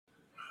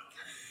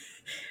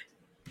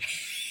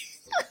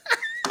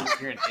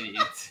You're an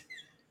idiot.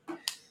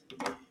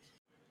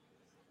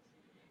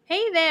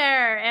 Hey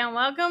there, and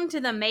welcome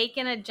to the Make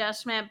an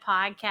Adjustment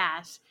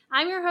podcast.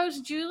 I'm your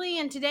host, Julie,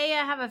 and today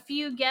I have a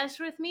few guests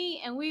with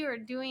me, and we are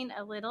doing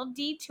a little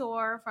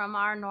detour from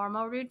our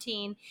normal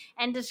routine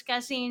and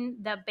discussing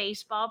the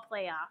baseball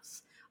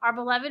playoffs. Our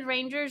beloved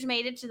Rangers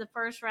made it to the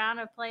first round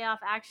of playoff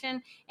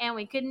action, and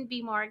we couldn't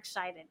be more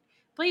excited.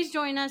 Please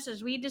join us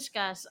as we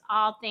discuss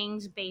all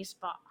things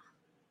baseball.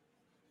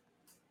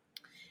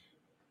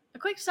 A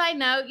quick side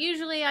note,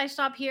 usually I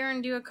stop here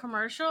and do a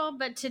commercial,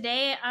 but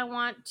today I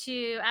want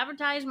to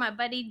advertise my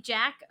buddy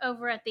Jack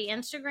over at the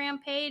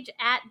Instagram page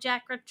at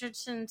Jack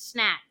Richardson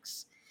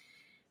Snacks.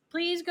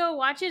 Please go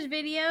watch his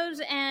videos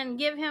and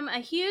give him a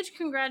huge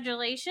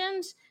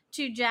congratulations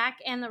to Jack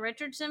and the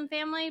Richardson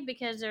family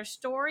because their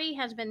story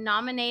has been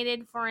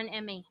nominated for an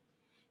Emmy.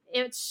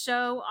 It's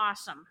so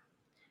awesome.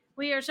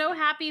 We are so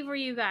happy for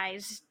you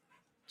guys.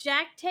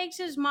 Jack takes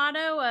his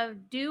motto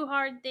of do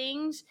hard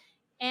things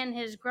and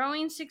his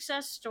growing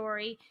success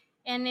story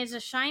and is a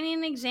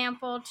shining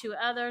example to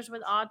others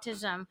with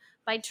autism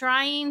by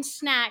trying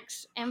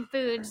snacks and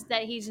foods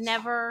that he's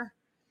never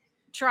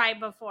tried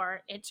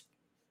before. It's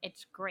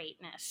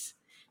greatness.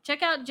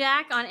 Check out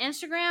Jack on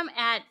Instagram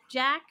at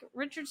Jack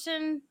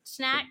Richardson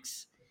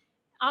Snacks.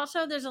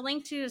 Also, there's a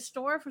link to his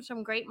store for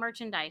some great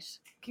merchandise.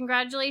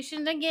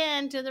 Congratulations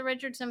again to the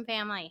Richardson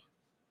family.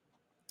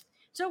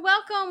 So,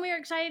 welcome. We're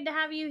excited to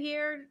have you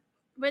here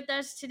with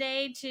us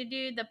today to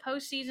do the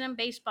postseason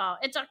baseball.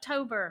 It's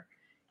October.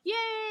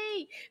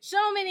 Yay!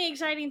 So many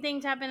exciting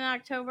things happen in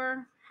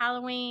October.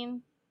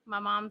 Halloween, my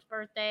mom's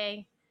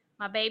birthday,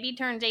 my baby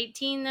turns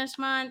 18 this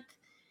month,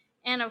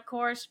 and of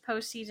course,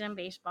 postseason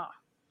baseball.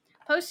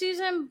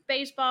 Postseason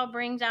baseball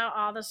brings out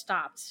all the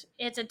stops.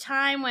 It's a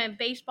time when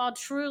baseball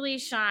truly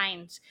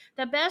shines.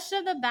 The best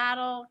of the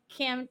battle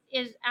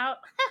is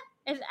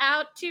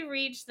out to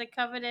reach the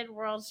coveted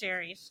World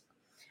Series.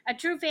 A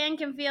true fan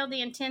can feel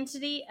the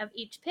intensity of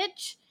each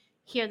pitch,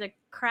 hear the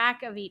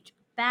crack of each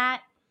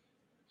bat,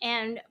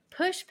 and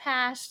push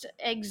past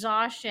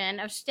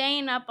exhaustion of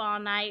staying up all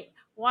night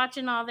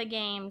watching all the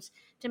games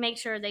to make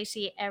sure they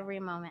see every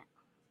moment.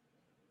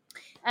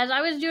 As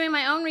I was doing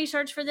my own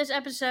research for this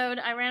episode,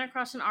 I ran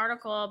across an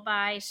article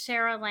by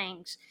Sarah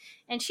Langs,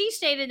 and she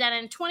stated that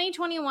in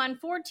 2021,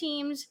 4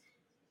 teams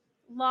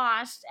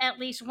lost at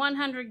least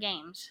 100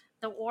 games.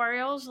 The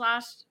Orioles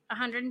lost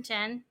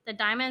 110, the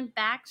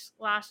Diamondbacks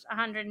lost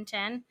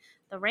 110,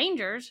 the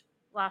Rangers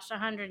lost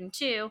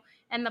 102,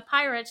 and the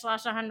Pirates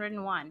lost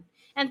 101.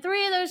 And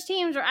 3 of those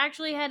teams are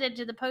actually headed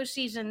to the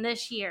postseason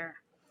this year.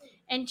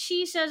 And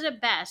she says it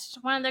best.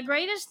 One of the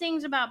greatest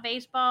things about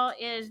baseball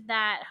is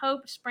that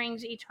hope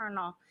springs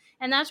eternal.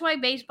 And that's why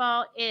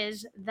baseball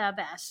is the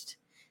best.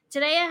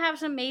 Today I have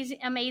some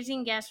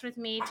amazing guests with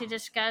me to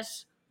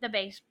discuss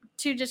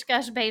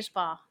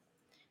baseball.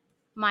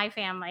 My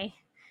family.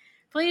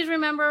 Please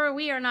remember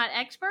we are not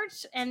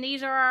experts and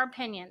these are our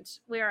opinions.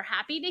 We are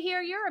happy to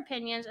hear your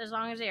opinions as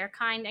long as they are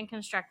kind and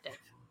constructive.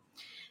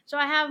 So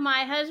I have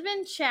my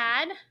husband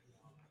Chad.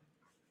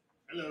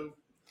 Hello.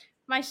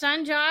 My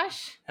son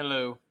Josh.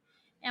 Hello.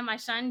 And my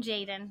son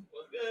Jaden.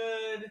 What's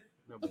good?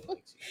 Nobody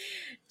likes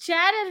you.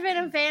 Chad has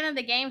been a fan of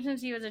the game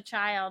since he was a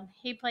child.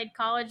 He played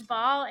college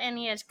ball and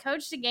he has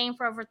coached the game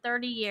for over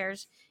 30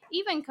 years,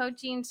 even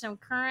coaching some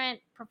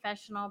current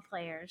professional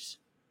players.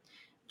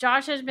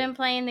 Josh has been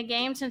playing the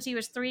game since he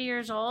was 3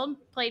 years old,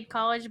 played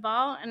college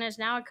ball, and is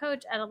now a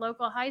coach at a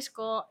local high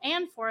school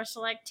and for a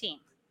select team.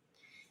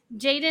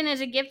 Jaden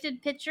is a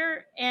gifted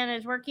pitcher and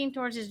is working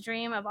towards his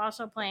dream of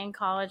also playing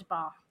college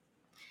ball.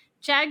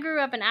 Chad grew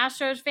up an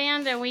Astros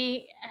fan, and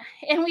we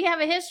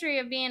have a history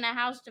of being a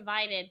house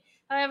divided.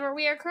 However,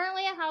 we are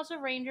currently a house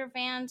of Ranger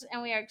fans,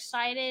 and we are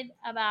excited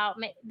about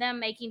them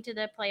making to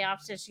the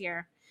playoffs this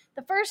year,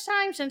 the first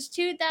time since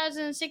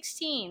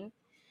 2016.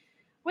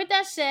 With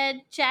that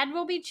said, Chad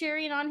will be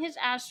cheering on his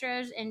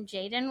Astros, and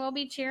Jaden will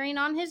be cheering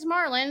on his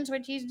Marlins,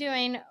 which he's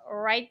doing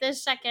right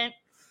this second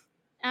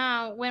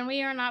when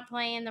we are not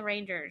playing the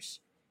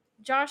Rangers.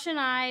 Josh and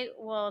I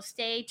will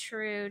stay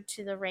true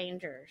to the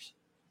Rangers.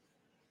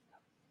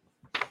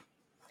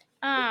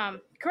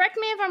 Correct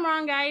me if I'm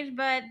wrong, guys,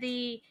 but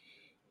the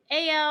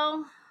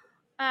AL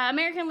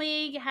American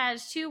League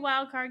has 2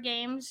 wild card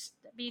games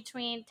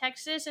between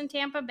Texas and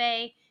Tampa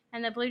Bay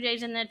and the Blue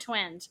Jays and the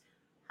Twins.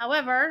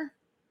 However,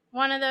 2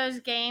 of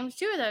those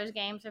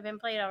games have been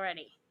played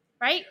already,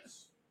 right?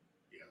 Yes.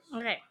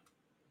 Okay.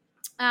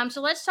 So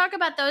let's talk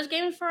about those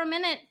games for a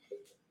minute.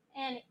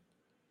 And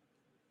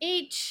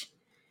each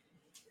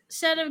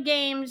set of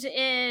games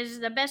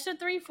is the best of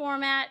 3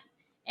 format,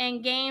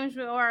 and games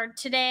are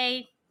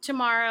today,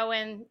 tomorrow,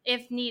 and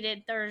if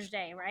needed,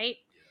 Thursday, right?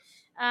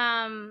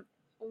 Yes.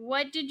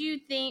 What do you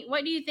think?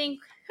 Who do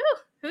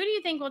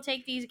you think will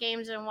take these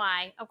games and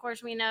why? Of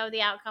course, we know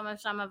the outcome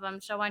of some of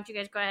them. So why don't you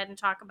guys go ahead and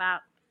talk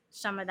about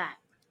some of that?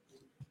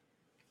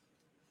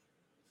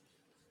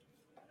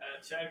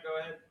 Chad, go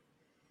ahead.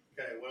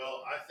 Okay.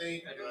 Well, I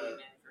think the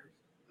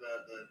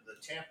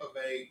Tampa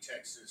Bay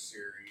Texas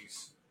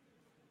series.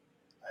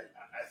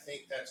 I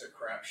think that's a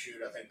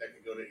crapshoot. I think that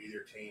could go to either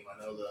team. I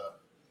know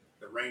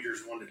the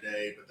Rangers won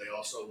today, but they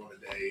also won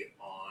today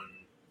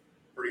on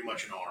pretty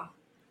much an arm.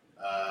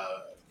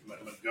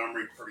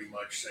 Montgomery pretty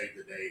much saved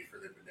the day for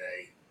them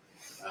today.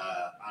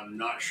 I'm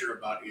not sure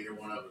about either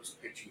one of us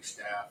pitching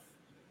staff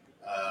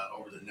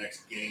over the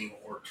next game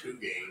or 2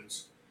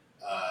 games.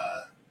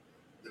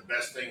 The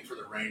best thing for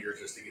the Rangers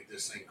is to get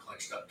this thing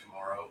clinched up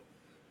tomorrow.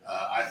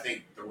 I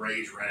think the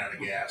Rays ran out of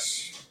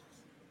gas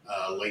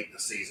late in the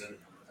season.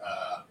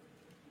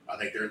 I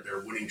think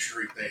their winning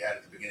streak they had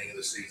at the beginning of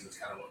the season is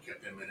kind of what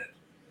kept them in it.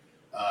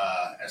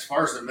 As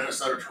far as the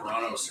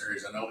Minnesota-Toronto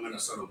series, I know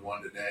Minnesota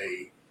won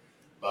today,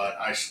 but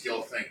I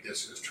still think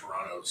this is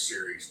Toronto's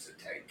series to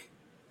take.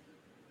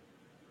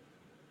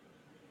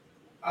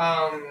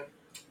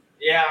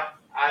 Yeah,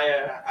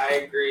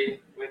 I agree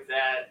with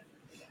that.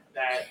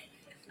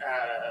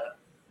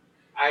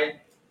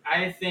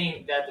 I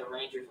think that the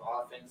Rangers'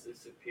 offense is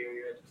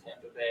superior to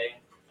Tampa Bay.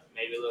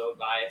 Maybe a little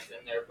biased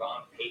in there, but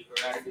on paper,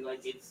 I feel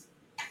like it's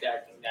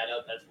backing that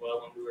up as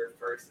well when we were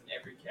first in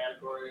every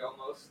category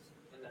almost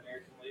in the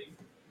American League.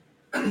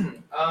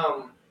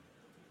 I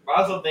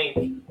also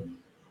think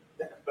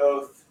that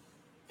both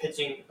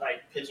pitching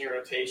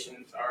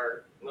rotations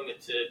are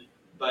limited,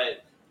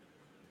 but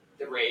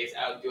the Rays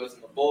outdo us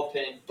in the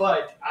bullpen.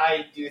 But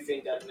I do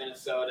think that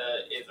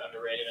Minnesota is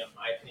underrated in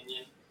my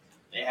opinion.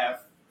 They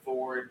have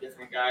 4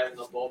 different guys in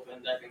the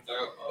bullpen that can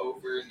throw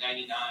over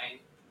 99,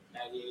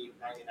 98,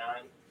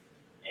 99.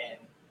 And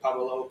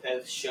Pablo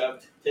Lopez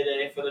shoved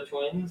today for the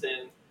Twins.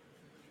 And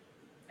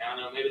I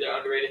don't know, maybe they're an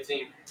underrated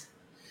team.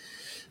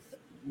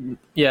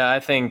 Yeah, I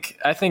think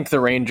the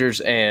Rangers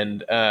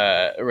and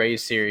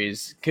Rays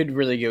series could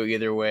really go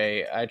either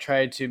way. I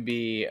tried to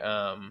be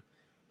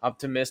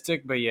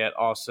optimistic, but yet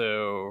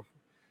also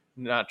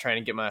not trying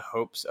to get my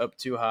hopes up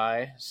too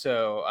high.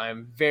 So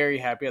I'm very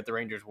happy that the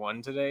Rangers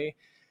won today.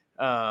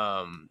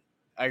 I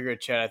agree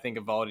with Chad. I think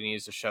Evaldi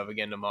needs to shove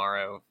again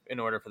tomorrow in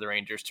order for the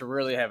Rangers to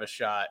really have a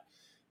shot,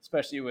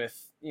 especially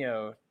with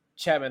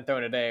Chapman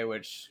throwing today,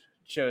 which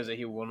shows that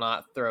he will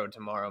not throw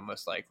tomorrow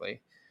most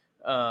likely.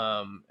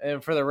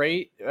 And for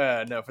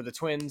for the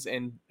Twins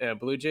and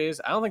Blue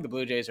Jays, I don't think the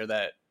Blue Jays are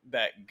that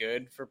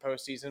good for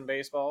postseason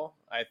baseball.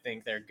 I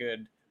think they're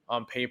good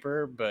on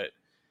paper, but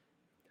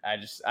I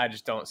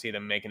just don't see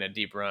them making a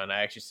deep run.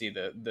 I actually see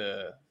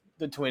the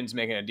Twins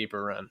making a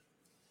deeper run.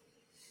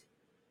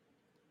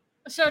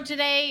 So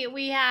today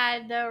we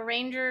had the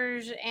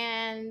Rangers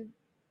and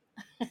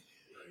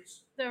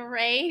the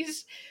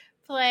Rays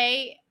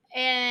play,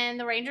 and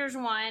the Rangers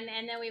won.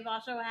 And then we've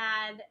also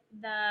had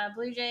the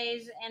Blue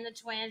Jays and the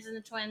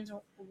Twins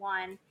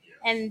won. Yes.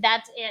 And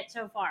that's it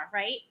so far,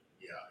 right?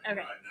 Yeah, and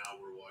Okay. right now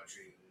we're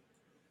watching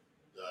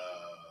the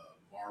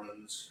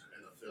Marlins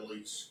and the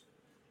Phillies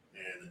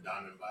and the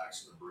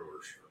Diamondbacks and the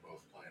Brewers are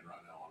both playing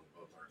right now on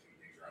both our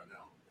TVs right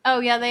now. Oh,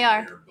 yeah, they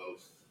are. They're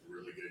both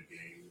really good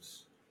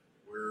games.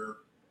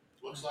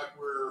 Looks like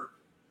we're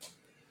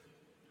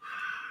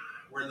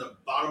in the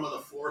bottom of the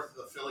 4th of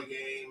the Philly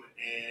game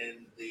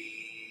and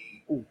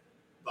the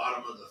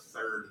bottom of the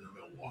 3rd in the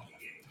Milwaukee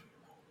game.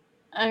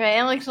 Okay,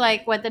 it looks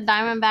like the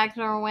Diamondbacks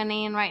are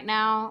winning right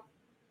now.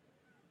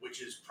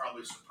 Which is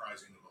probably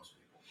surprising to most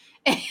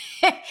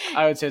people.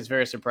 I would say it's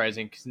very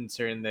surprising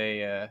considering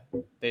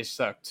they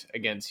sucked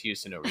against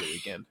Houston over the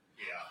weekend.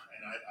 Yeah,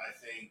 and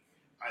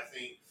I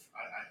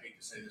hate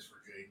to say this for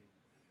Jaden,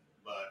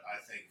 but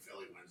I think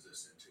Philly wins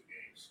this in 2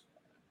 games.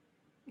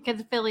 Because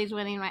the Philly's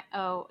winning, right?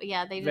 Oh,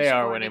 yeah, they Are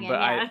scored winning, again,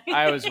 but yeah.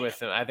 I was with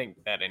them. I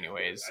think that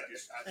anyways. I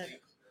think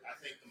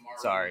the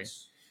Marlins. Sorry.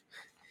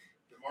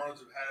 The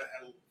Marlins have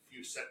had a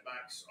few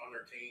setbacks on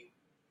their team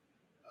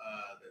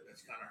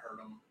that's kind of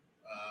hurt them,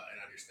 and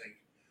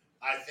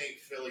I think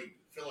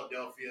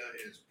Philadelphia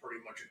is pretty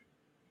much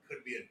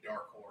could be a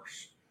dark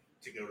horse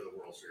to go to the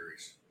World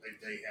Series.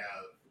 They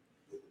have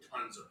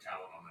tons of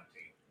talent on that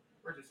team.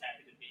 We're just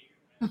happy to be here,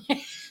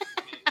 man.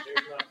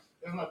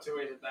 There's no 2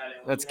 ways about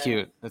it. That's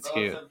cute. That's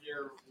cute. Both of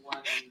your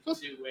 1 and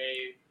 2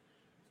 way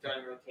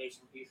starting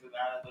rotation pieces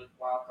out of the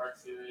wild card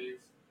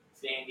series.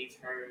 Sandy's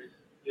hurt.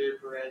 Yuri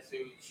Perez,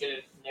 who should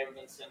have never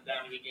been sent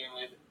down to begin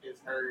with, is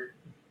hurt.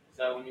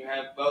 So when you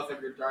have both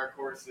of your dark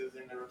horses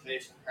in the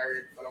rotation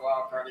hurt for the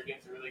wild card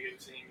against a really good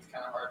team, it's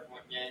kind of hard to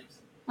win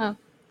games. Oh.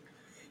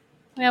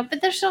 Yeah,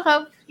 but there's still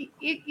hope.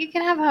 You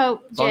can have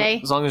hope,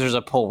 Jay. As long as there's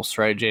a pulse,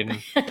 right,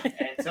 Jaden?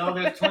 Until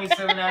there's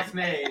 27 outs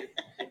made,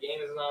 the game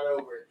is not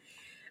over.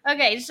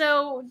 Okay,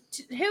 so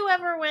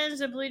whoever wins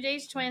the Blue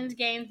Jays Twins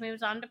games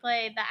moves on to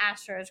play the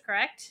Astros,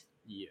 correct?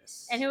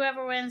 Yes. And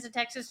whoever wins the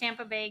Texas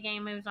Tampa Bay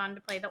game moves on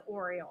to play the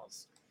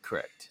Orioles.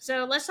 Correct.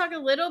 So let's talk a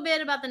little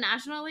bit about the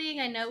National League.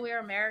 I know we're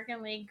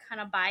American League kind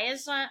of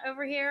biased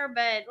over here,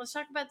 but let's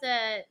talk about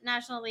the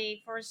National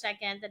League for a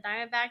second. The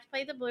Diamondbacks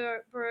play the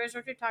Brewers,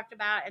 which we talked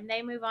about, and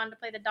they move on to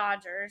play the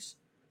Dodgers.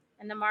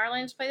 And the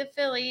Marlins play the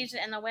Phillies,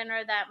 and the winner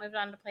of that moves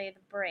on to play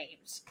the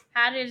Braves.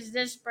 How does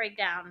this break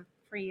down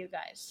for you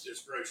guys?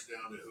 This breaks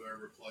down to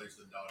whoever plays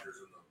the Dodgers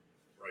and the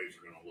Braves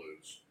are going to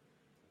lose.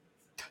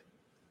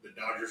 The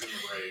Dodgers and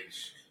the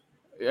Braves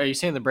Are you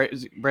saying the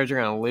Braves are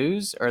going to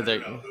lose, or they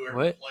whoever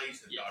what? plays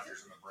the Yes.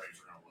 Dodgers and the Braves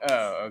are going to lose.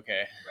 Oh,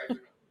 okay.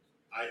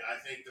 I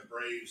think the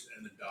Braves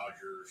and the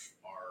Dodgers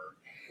are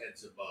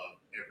heads above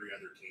every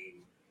other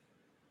team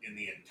in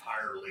the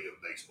entire league of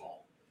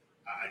baseball.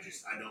 I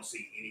don't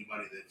see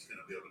anybody that's going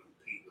to be able to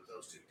compete with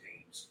those two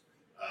teams.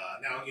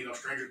 Now,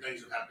 stranger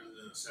things have happened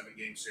in a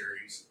 7-game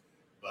series,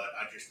 but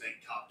I just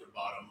think top to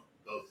bottom,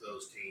 both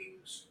those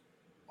teams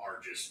are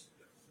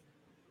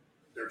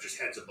they're just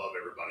heads above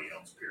everybody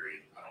else,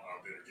 period. I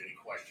don't think there's any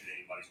question in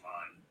anybody's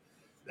mind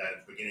that at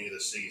the beginning of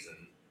the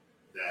season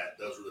that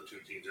those were the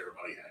two teams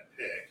everybody had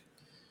picked.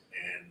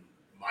 And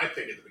my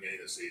pick at the beginning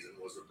of the season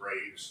was the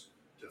Braves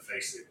to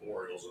face the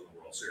Orioles in the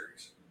World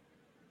Series.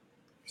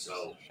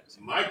 So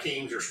my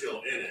teams are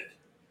still in it.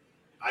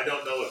 I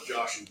don't know if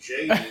Josh and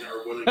Jaden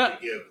are willing to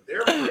give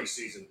their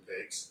preseason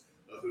picks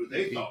of who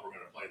they thought were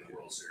going to play in the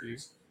World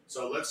Series.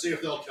 So let's see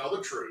if they'll tell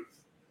the truth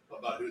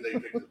about who they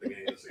picked at the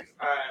beginning of the season.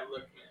 All right,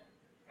 look, man.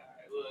 All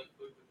right, look.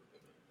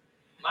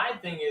 My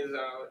thing is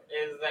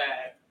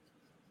that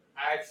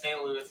I had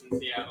St. Louis and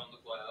Seattle in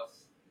the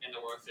playoffs in the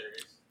World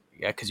Series.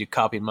 Yeah, because you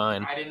copied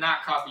mine. I did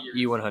not copy yours.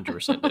 You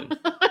 100% did.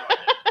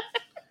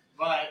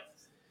 But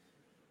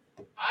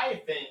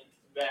I think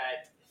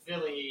that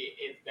Philly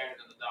is better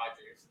than the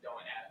Dodgers.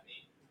 Don't at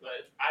me.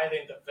 But I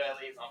think the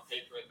Phillies on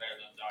paper is better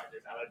than the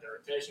Dodgers. I like the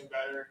rotation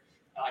better.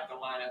 I like the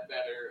lineup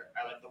better.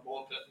 I like the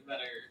bullpen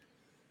better.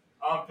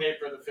 On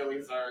paper, the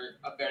Phillies are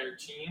a better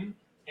team,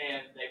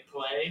 and they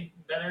play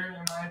better,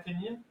 in my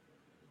opinion.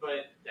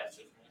 But that's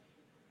just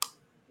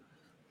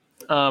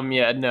me.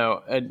 Yeah,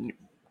 no.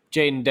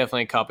 Jaden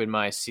definitely copied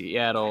my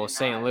Seattle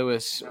St.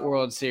 Louis No,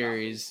 World stop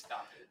Series.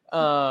 Stop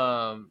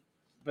it.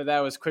 But that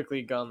was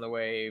quickly gone the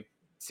way,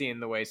 seeing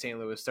the way St.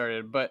 Louis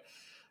started. But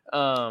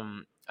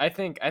I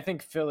think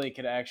Philly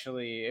could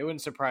actually. It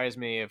wouldn't surprise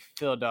me if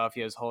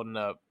Philadelphia is holding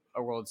up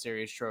a World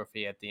Series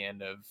trophy at the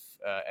end of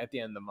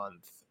the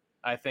month.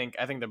 I think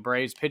the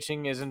Braves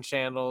pitching is in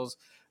shambles.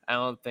 I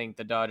don't think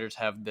the Dodgers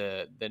have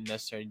the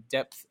necessary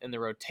depth in the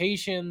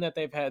rotation that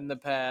they've had in the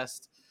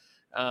past.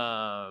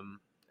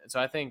 So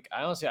I think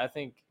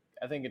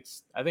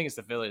it's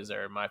the Phillies that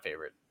are my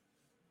favorite.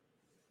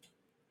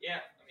 Yeah,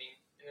 I mean,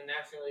 in the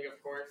National League,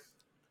 of course,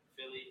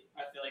 Philly.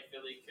 I feel like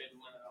Philly could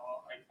win it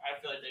all. I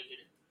feel like they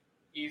could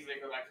easily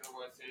go back to the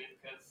World Series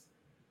because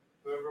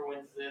whoever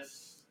wins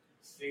this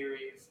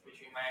series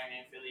between Miami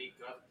and Philly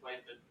goes to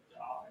play the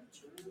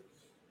Dodgers.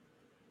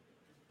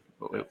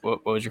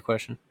 What was your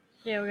question?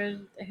 Yeah,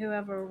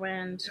 whoever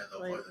wins Yeah, they'll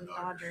plays play the the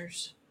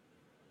Dodgers. Dodgers.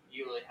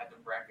 You really have to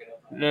bracket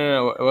up.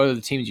 No. What are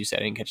the teams you said?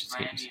 I didn't catch the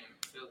Miami teams.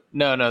 and Philly.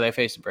 No, they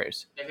face the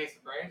Braves. They face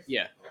the Braves?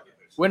 Yeah. Okay.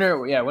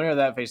 Winner of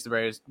that face the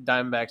Braves,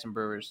 Diamondbacks and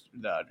Brewers, the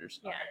Dodgers.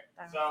 Yeah.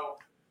 Okay. So,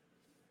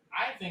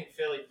 I think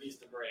Philly beats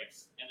the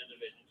Braves in the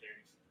division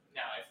series.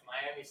 Now, if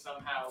Miami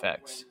somehow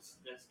Facts. wins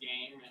this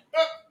game and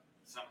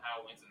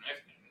somehow wins the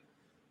next game,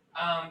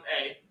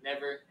 hey,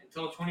 never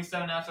until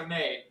 27 outs are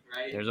made,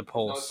 right? There's a No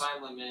pulse.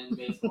 time limit in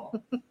baseball.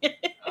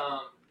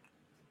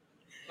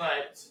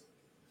 But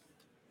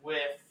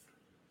with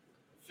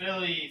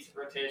Philly's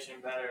rotation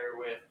better,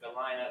 with the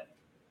lineup,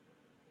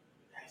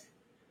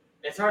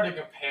 it's hard to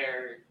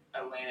compare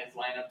Atlanta's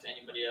lineup to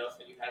anybody else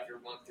when you have your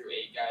 1 through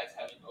 8 guys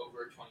having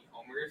over 20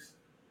 homers.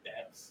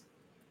 That's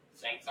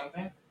saying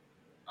something.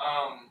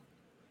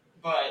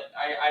 But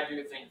I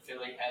do think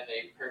Philly has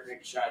a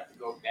perfect shot to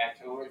go back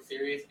to the World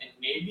Series and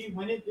maybe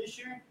win it this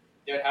year.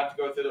 They would have to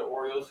go through the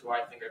Orioles, who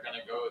I think are going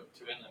to go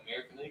to an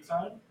American League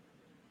side.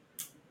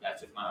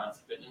 That's just my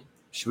honest opinion.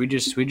 Should we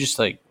just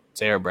like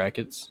say our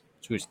brackets?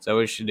 Is that what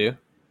we should do?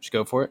 Just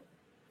go for it.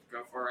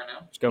 Go for it right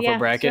now. Just go Yeah, for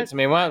brackets. so- I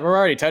mean, we're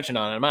already touching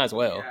on it. Might as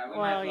well. Yeah, we might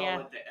Well, as well yeah.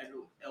 let the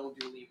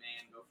elderly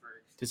man go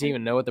first. Does he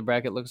even know what the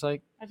bracket looks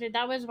like? I said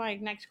that was my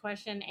next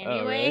question Oh,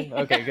 anyway.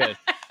 really? Okay, good.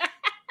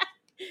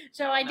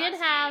 So I I'm did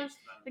not have serious,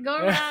 to but- go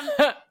around.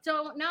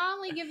 So not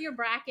only give your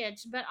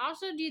brackets, but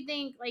also do you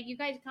think, like you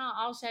guys kind of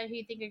all said who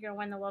you think are going to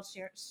win the World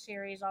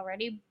Series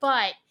already,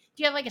 but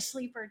do you have like a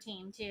sleeper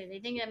team too? They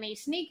think that may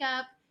sneak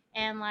up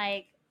and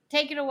like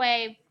take it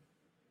away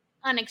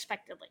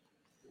unexpectedly.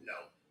 No.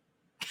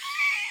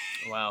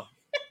 Wow.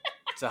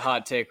 It's a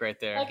hot take right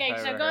there. Okay, if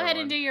I so ever go heard ahead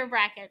one. and do your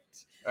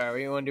brackets. All right,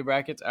 we want to do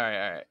brackets? All right.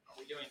 Are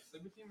we doing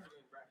sleeper team or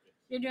doing brackets?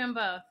 You're doing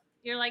both.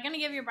 You're like going to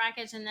give your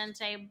brackets and then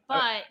say,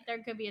 but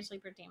there could be a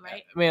sleeper team,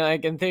 right? I mean,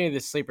 like in theory, the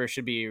sleeper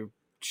should be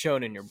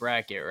shown in your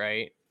bracket,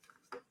 right?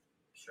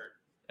 Sure.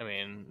 I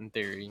mean, in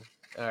theory.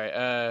 All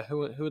right. Who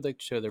would like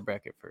to show their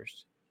bracket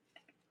first?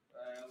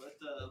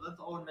 Let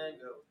the old man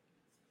go.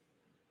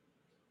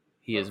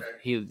 He is.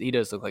 Okay. He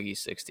does look like he's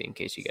 60. In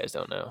case you guys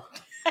don't know.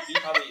 He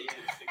probably is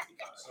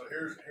 65. So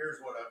here's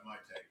what I might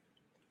take.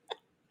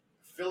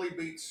 Philly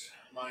beats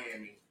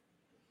Miami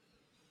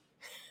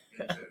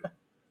in 2.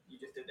 You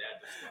just did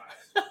that just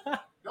twice.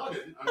 No, I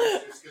didn't. I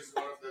mean, it's because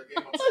one of the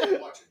game I'm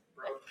still watching.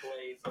 Bro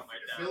plays on my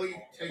If downfall.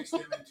 Philly takes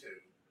them in 2.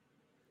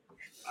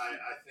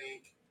 I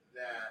think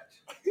that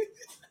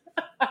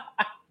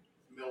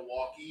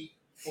Milwaukee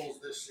pulls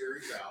this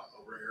series out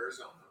over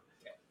Arizona.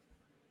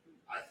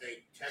 I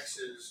think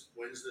Texas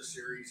wins the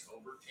series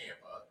over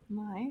Tampa.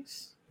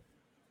 Nice.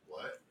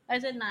 What?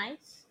 Is it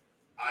nice?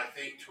 I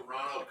think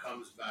Toronto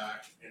comes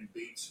back and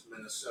beats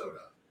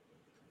Minnesota.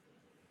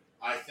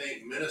 I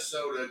think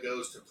Minnesota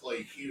goes to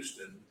play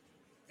Houston,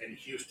 and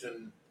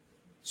Houston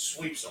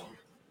sweeps them.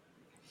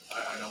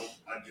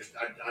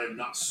 I'm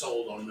not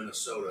sold on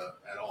Minnesota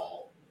at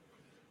all.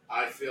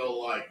 I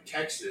feel like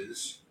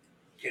Texas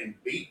can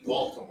beat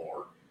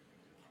Baltimore.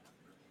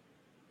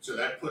 So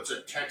that puts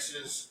a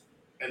Texas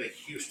and a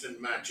Houston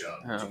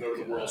matchup to go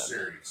to the World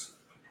Series.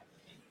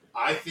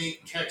 I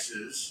think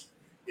Texas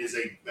is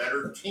a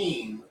better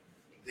team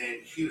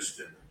than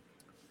Houston.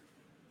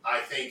 I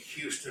think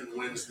Houston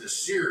wins the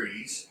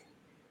series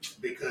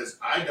because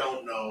I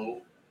don't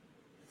know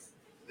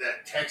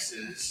that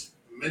Texas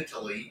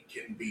mentally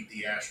can beat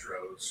the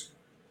Astros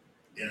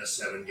in a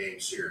 7-game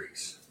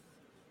series.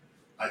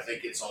 I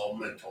think it's all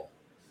mental.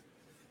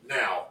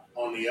 Now,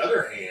 on the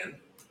other hand,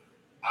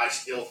 I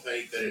still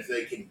think that if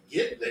they can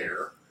get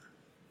there,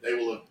 they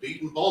will have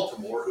beaten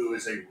Baltimore, who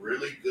is a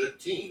really good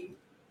team.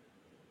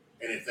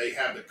 And if they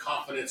have the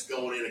confidence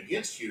going in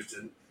against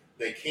Houston,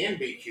 they can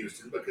beat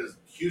Houston because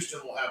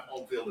Houston will have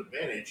home field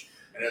advantage.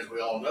 And as we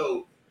all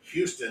know,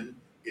 Houston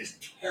is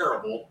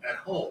terrible at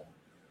home.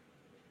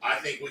 I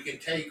think we can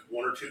take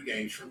 1 or 2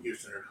 games from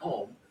Houston at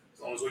home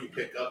as long as we can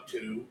pick up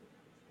 2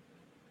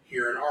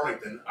 here in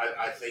Arlington.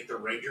 I think the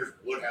Rangers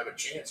would have a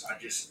chance.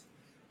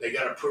 They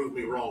got to prove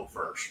me wrong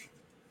first.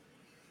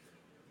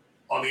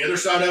 On the other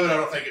side of it, I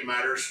don't think it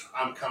matters.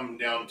 I'm coming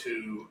down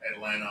to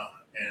Atlanta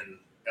and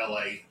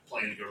LA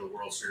playing to go to the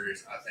World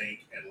Series. I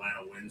think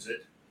Atlanta wins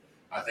it.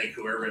 I think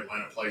whoever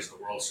Atlanta plays in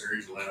the World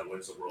Series, Atlanta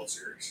wins the World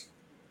Series.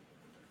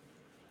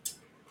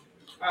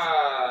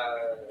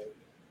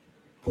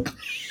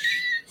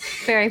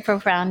 Very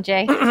profound,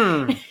 Jay. So,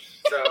 if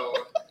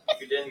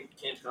you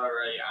can't tell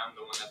already, I'm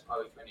the one that's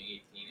probably turning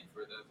 18, and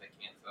for those that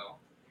can't tell.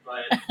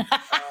 But,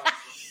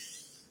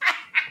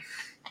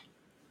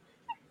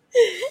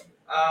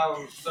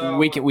 so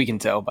we can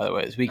tell, by the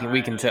way. We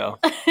can tell.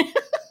 Yeah,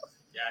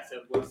 I said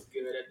what's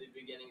good at the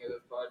beginning of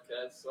this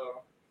podcast,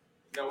 so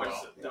no one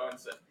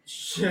said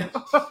shit.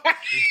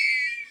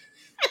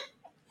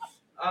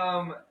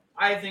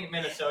 I think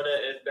Minnesota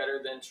is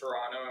better than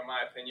Toronto, in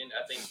my opinion.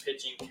 I think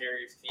pitching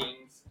carries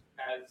teams,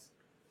 as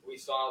we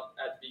saw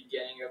at the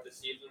beginning of the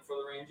season for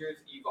the Rangers.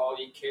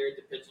 Eovaldi carried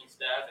the pitching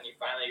staff, and he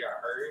finally got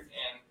hurt,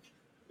 and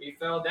we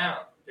fell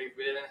down because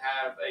we didn't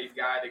have a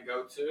guy to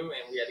go to,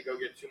 and we had to go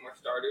get 2 more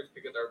starters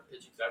because our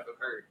pitching staff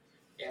was hurt.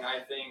 And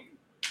I think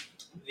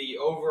the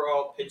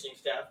overall pitching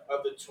staff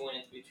of the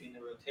Twins, between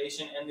the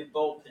rotation and the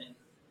bullpen,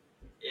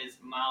 is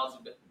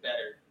miles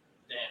better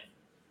than.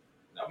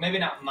 Maybe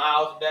not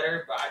miles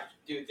better, but I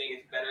do think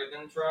it's better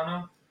than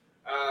Toronto.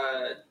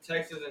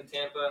 Texas and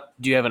Tampa.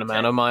 Do you have an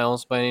amount of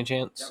miles by any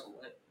chance? No,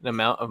 what? An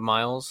amount of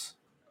miles?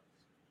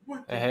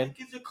 What the Ahead?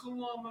 heck is a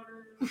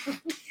kilometer?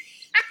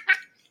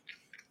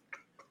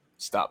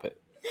 Stop it.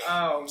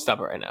 Stop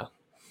it right now.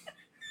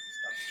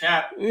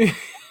 Cap. Cap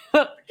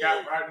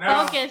right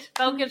now.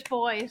 Focus,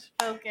 boys.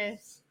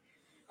 Focus.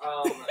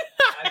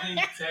 I think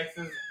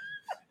Texas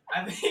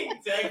and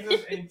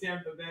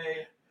Tampa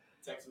Bay.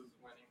 Texas is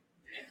winning.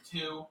 In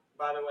 2,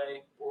 by the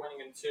way, we're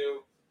winning in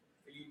 2.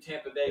 For you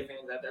Tampa Bay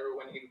fans out there, we're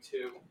winning in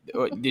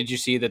 2. Did you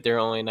see that there are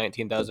only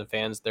 19,000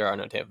 fans? There are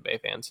no Tampa Bay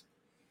fans.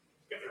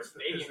 Their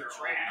stadium They're all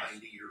trash.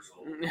 90 years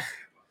old. Their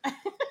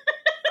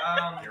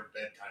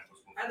bedtime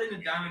was before I think the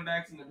game.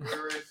 Diamondbacks and the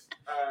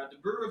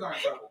Brewers are in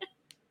trouble.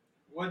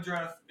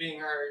 Woodruff being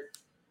hurt.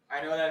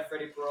 I know that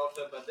Freddie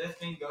Peralta, but this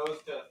thing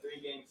goes to a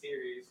 3-game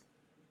series.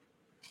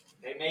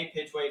 They may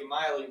pitch Wade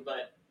Miley,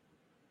 but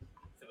I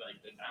feel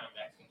like the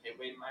Diamondbacks can hit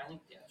Wade Miley.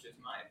 That's just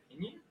my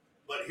opinion.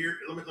 But here,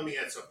 let me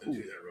add something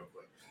to that real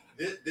quick.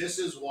 This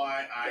is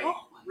why I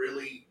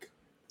really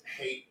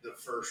hate the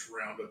first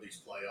round of these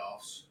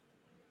playoffs,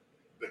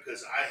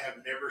 because I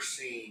have never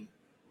seen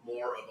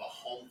more of a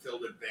home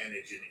field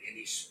advantage in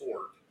any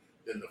sport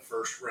than the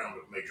first round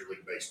of Major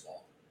League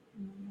Baseball.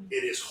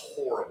 It is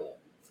horrible.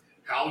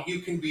 How you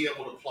can be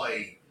able to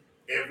play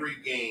every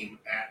game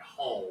at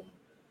home,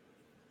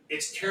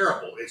 it's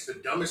terrible. It's the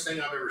dumbest thing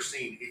I've ever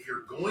seen. If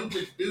you're going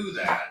to do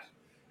that,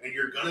 and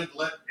you're going to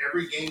let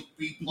every game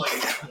be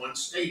played at one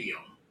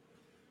stadium,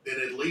 then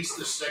at least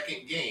the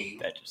second game,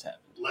 That just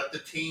happened. let the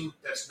team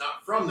that's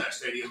not from that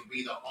stadium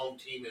be the home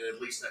team in at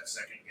least that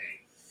second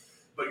game.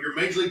 But you're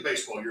Major League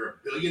Baseball. You're a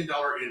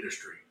billion-dollar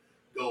industry.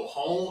 Go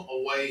home,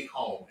 away,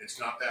 home. It's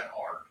not that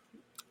hard.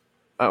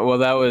 Well,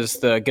 that was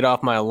the get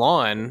off my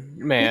lawn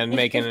man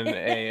making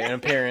an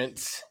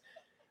appearance.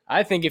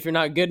 I think if you're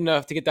not good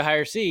enough to get the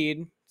higher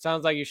seed,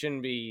 sounds like you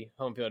shouldn't be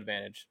home field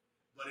advantage.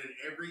 But in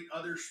every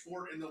other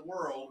sport in the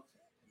world,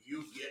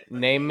 you get.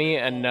 Name me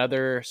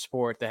another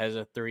sport that has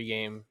a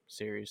 3-game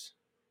series.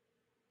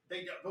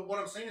 But what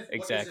I'm saying is,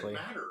 Exactly. What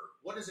does it matter?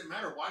 What does it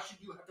matter? Why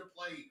should you have to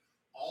play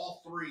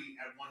all 3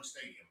 at one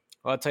stadium?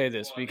 Well, I'll tell you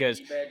this, because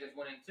Bad just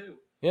went in 2.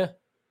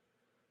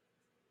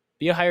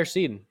 be a higher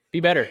seed. Be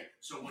better. Okay,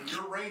 so when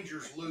your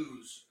Rangers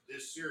lose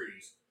this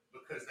series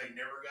because they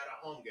never got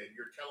a home game,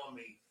 you're telling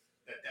me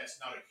that's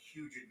not a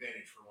huge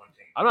advantage for one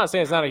team. I'm not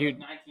saying it's not a huge.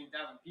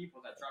 19,000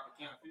 people that drop a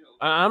can of field.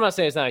 I'm not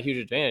saying it's not a huge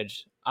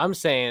advantage. I'm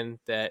saying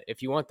that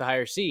if you want the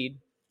higher seed,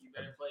 You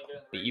better play good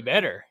in the you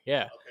regular better.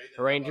 Yeah. Okay, then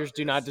The Rangers how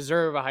do about not this?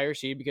 deserve a higher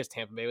seed because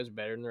Tampa Bay was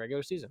better in the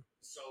regular season.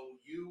 So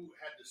you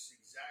had this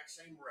exact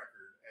same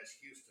record as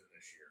Houston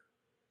this year,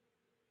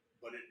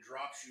 but it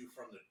drops you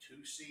from the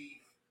 2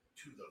 seed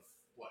to the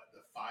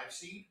 5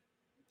 seed.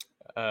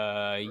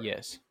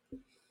 Yes,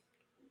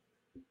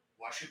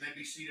 Why should they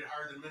be seeded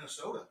higher than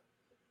Minnesota?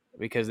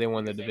 because they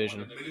won the Because they division.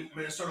 won the division.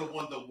 Minnesota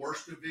won the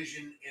worst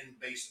division in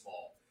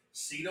baseball.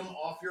 Seed them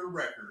off your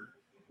record.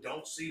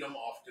 Don't seed them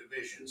off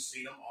division.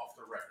 Seed them off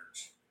the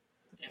records.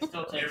 It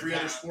still takes Every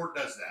other talent. sport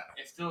does that.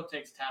 It still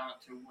takes talent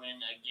to win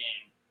a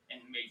game in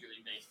Major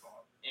League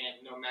Baseball.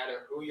 And no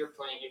matter who you're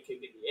playing, it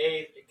could be the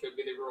A's, it could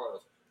be the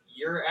Royals.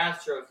 Your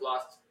Astros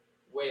lost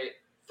with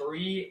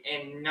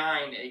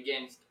 3-9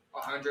 against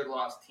 100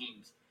 lost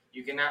teams.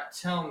 You cannot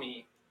tell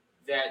me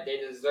that they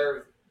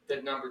deserve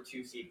the number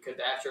 2 seed because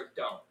the Astros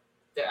don't.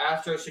 The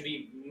Astros should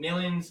be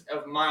millions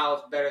of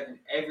miles better than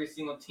every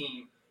single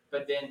team.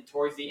 But then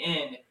towards the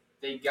end,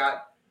 they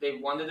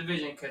won the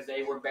division because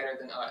they were better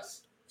than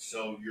us.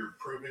 So you're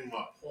proving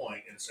my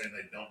point and saying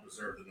they don't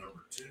deserve the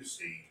number 2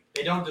 seed.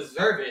 They don't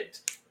deserve it,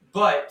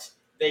 but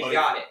they But-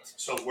 got it.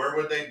 So where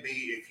would they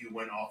be if you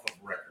went off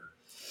of record?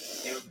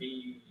 It would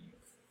be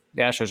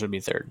The Astros would be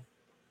third.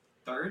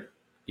 third.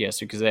 Yes,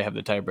 because they have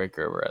the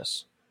tiebreaker over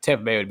us.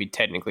 Tampa Bay would be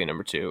technically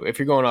number 2 if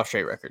you're going off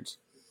straight records.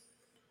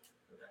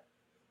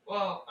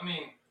 Well, I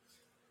mean,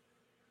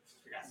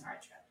 we got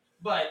sidetracked,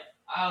 but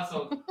I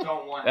also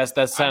don't want That's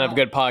the sign of a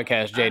good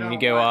podcast, I Jaden. don't You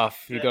go want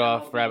off the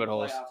off MLB rabbit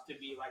holes. playoffs to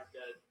be like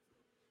the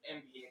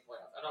NBA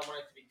playoffs. I don't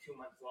want it to be 2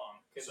 months long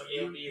because So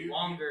it would you- be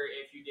longer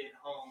if you did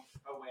home,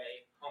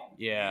 away, home.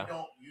 Yeah.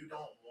 You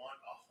don't want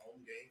a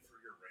home game for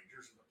your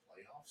Rangers in the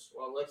playoffs?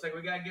 Well, it looks like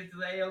we gotta get to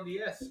the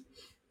ALDS.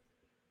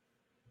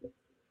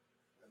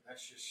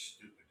 That's just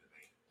stupid to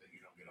me that you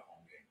don't get a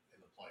home game in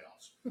the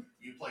playoffs.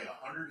 You play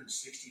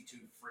 162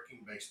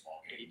 freaking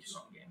baseball 82 games,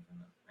 home games.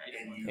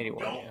 and you 81,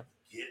 don't yeah.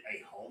 get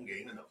a home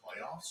game in the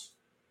playoffs.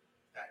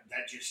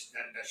 That's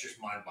just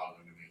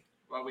mind-boggling to me.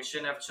 Well, we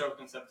shouldn't have choked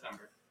in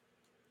September.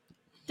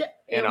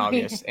 In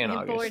August, in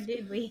And boy, August.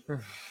 did we.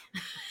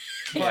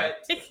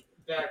 But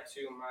back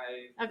to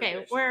my Okay,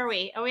 predictions. where are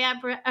we? Are we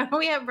at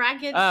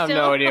brackets? I have still?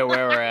 no idea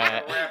where we're We're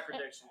at. at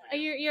predictions. Are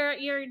you're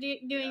doing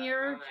Yeah,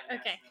 your I'm at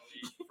okay. National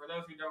League. For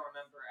those who don't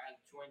remember, I had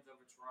Twins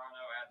over Toronto,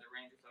 I had the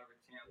Rangers over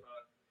Tampa.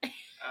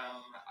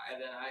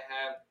 And then I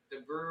have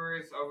the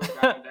Brewers over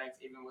Diamondbacks,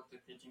 even with the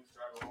pitching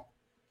struggle,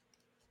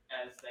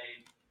 as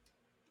they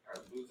are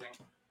losing.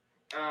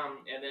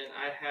 And then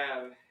I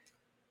have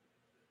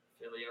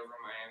Philly over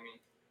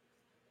Miami.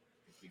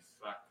 Because we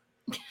suck.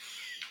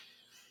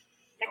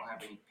 We don't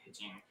have any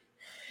pitching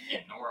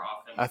nor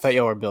offense. I thought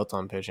y'all were built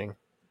on pitching.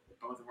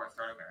 Both of our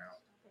starters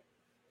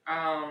are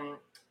out.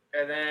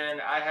 And then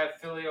I have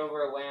Philly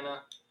over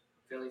Atlanta.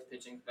 Philly's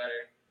pitching's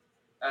better.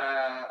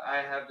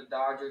 I have the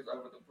Dodgers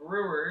over the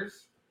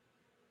Brewers.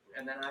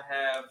 And then I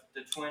have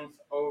the Twins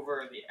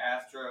over the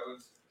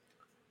Astros.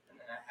 And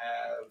then I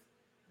have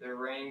the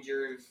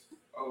Rangers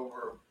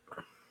over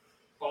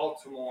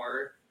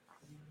Baltimore.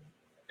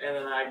 And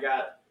then I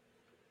got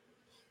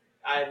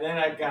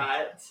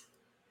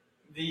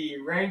the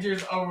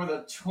Rangers over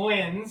the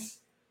Twins.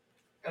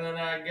 And then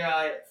I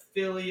got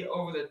Philly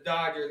over the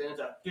Dodgers, and it's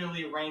a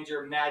Philly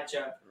Ranger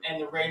matchup.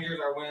 And the Rangers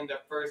are winning the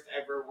first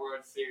ever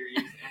World Series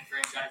in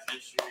franchise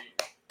history.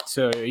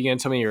 So are you gonna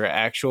tell me your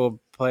actual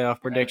playoff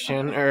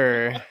prediction,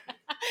 or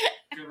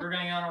Because we're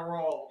going on a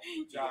roll,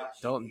 Josh.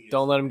 don't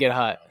let him get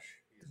hot?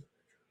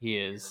 He He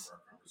is. is.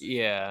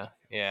 Yeah,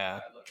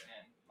 yeah. Look at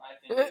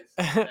him. My thing is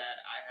that I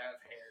have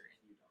hair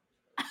and you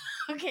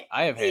don't. Okay.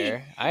 I have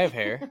hair. I have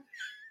hair.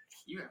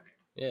 You have hair.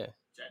 Yeah,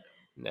 Chad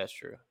don't. that's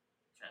true.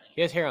 Chad ain't.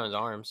 He has hair on his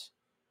arms,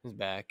 his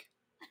back,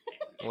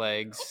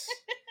 legs.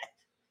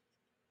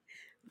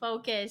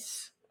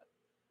 Focus.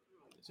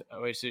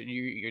 Oh, wait, so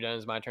you're done?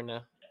 It's my turn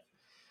now.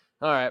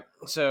 All right.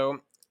 So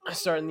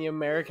starting the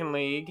American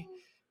League.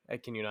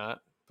 Can you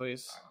not,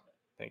 please?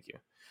 Thank you.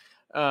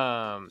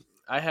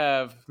 I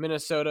have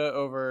Minnesota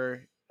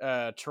over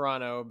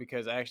Toronto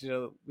because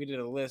we did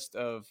a list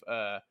of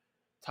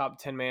top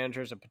 10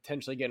 managers of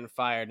potentially getting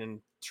fired,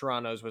 and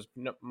Toronto's was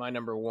my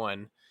number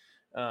 1.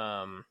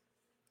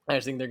 I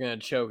just think they're going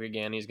to choke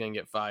again. He's going to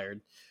get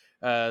fired.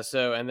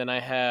 And then I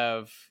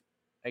have,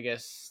 I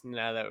guess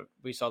now that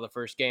we saw the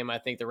first game, I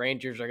think the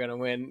Rangers are going to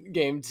win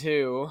game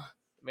 2,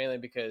 mainly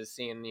because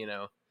seeing,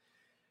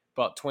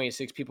 about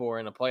 26 people were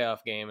in a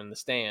playoff game in the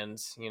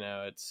stands,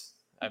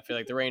 I feel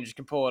like the Rangers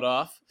can pull it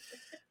off.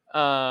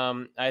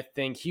 I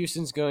think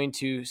Houston's going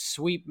to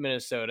sweep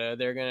Minnesota.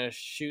 They're going to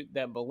shoot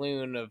that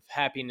balloon of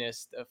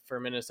happiness for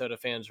Minnesota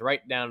fans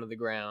right down to the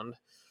ground.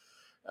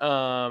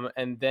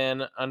 And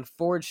then,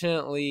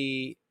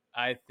 unfortunately,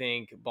 I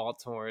think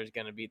Baltimore is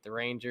going to beat the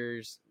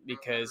Rangers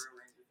because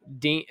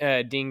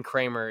Dean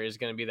Kramer is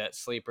going to be that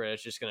sleeper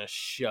that's just going to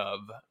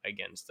shove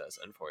against us,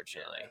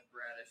 unfortunately.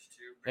 Bradish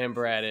too. And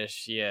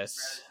Bradish,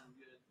 yes.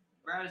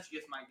 Bradish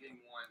gets my game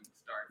 1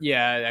 start.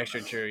 Yeah,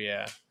 actually true.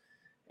 Yeah,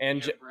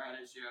 and You have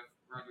Bradish, you have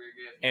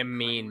Rodriguez, you have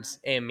Means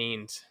Kramer.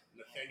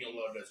 Nathaniel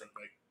Lowe doesn't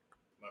make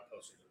my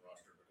postseason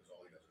roster because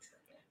all he does is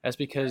strike out. that's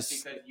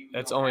because you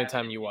that's don't the only have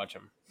time it. you watch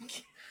him.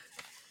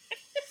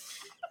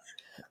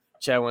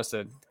 Chad wants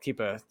to keep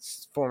a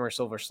former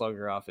Silver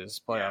Slugger off his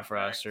playoff Yeah, right.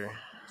 roster.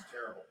 He's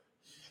terrible.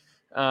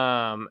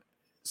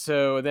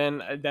 So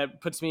then that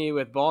puts me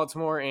with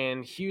Baltimore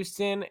and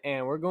Houston,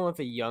 and we're going with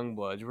the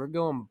Youngbloods. We're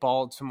going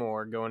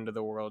Baltimore going to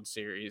the World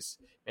Series,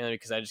 mainly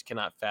because I just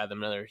cannot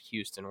fathom another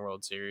Houston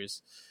World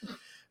Series.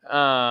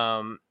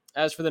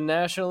 As for the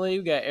National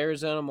League, we got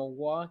Arizona,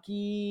 Milwaukee.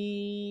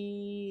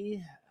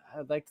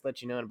 I'd like to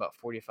let you know in about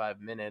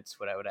 45 minutes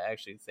what I would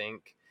actually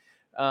think.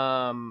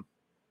 We're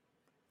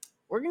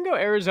going to go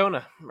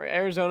Arizona.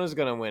 Arizona's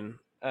going to win.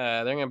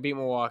 They're going to beat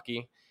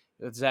Milwaukee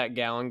with Zach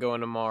Gallen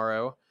going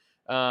tomorrow.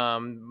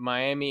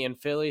 Miami and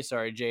Philly.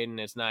 Sorry, Jaden.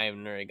 It's not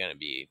even going to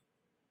be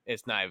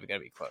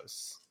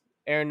close.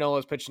 Aaron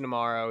Nola's pitching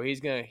tomorrow.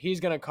 He's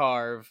gonna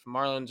carve.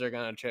 Marlins are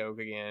gonna choke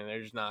again.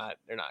 They're not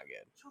good.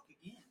 Choke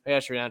again. Yeah,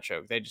 sure, not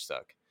choke. They just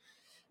suck.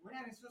 We're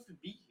not even supposed to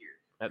be here.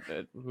 And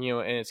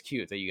it's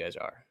cute that you guys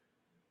are.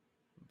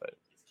 It's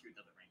cute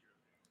that the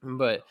Rangers.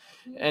 But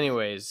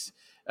anyways,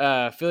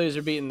 Phillies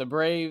are beating the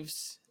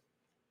Braves.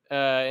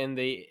 In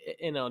the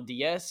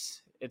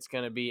NLDS, it's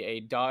gonna be a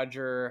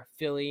Dodger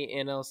Philly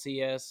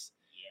NLCS.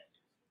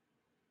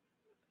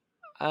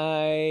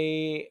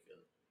 I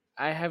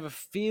have a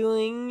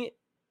feeling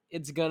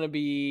it's gonna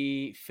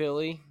be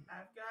Philly.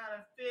 I've got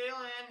a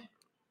feeling.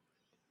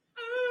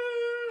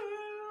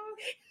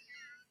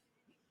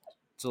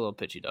 It's a little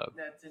pitchy, dog.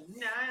 That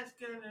tonight's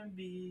gonna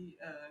be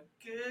a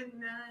good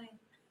night.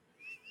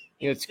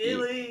 You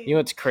know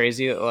what's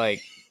crazy?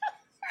 Like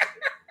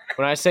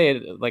when I say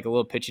it like a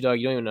little pitchy dog,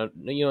 you don't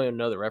even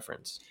know the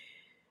reference.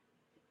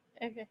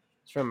 Okay.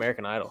 It's from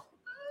American Idol.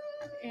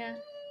 Yeah.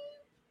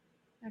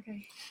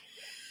 Okay.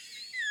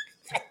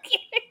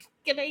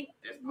 Can I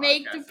This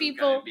make podcast the is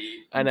people gonna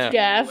be I know.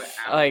 deaf?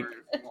 2 Like- hours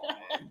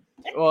long.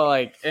 Well,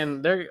 like,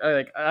 and they're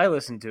like, I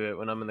listen to it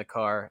when I'm in the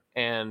car,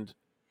 and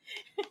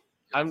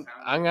I'm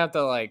gonna have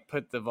to like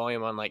put the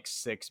volume on like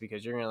 6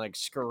 because you're gonna like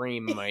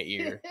scream in my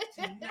ear.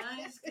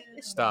 Tonight's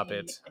gonna Stop be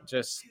it. a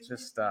Just good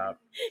stop.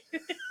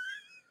 night.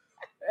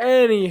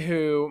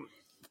 Anywho,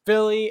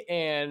 Philly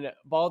and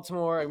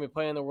Baltimore are going to be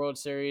playing the World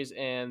Series,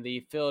 and the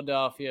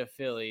Philadelphia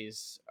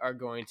Phillies are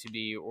going to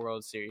be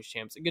World Series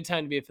champs. A good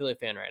time to be a Philly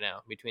fan right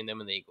now between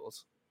them and the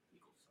Eagles.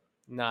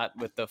 Not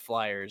with the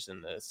Flyers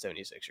and the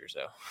 76ers,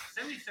 though.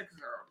 76ers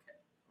are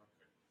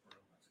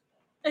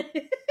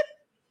okay.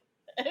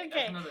 That's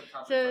Okay. another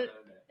topic So- for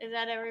another day. Is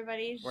that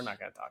everybody's? We're not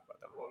going to talk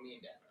about them. Well, me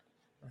and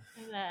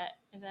Dad.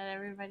 Is that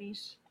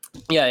everybody's?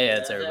 Yeah,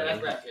 it's That's everybody.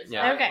 brackets.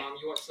 Yeah. Alright, Okay. Mom,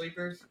 you want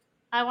sleepers?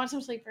 I want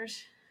some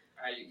sleepers.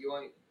 Alright, you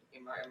want?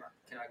 Can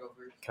I go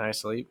first? Can I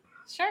sleep?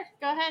 Sure,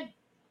 go ahead.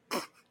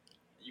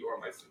 You are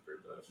my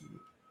sleeper, though.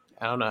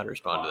 I don't know how to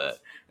respond to that.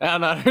 I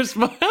don't know how to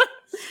respond.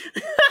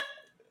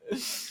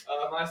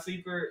 My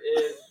sleeper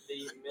is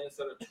the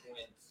Minnesota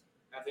Twins.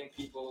 I think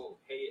people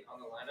hate on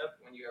the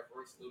lineup when you have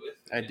Royce Lewis.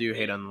 I do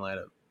hate on the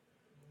lineup.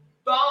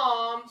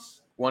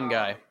 bombs. One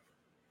guy.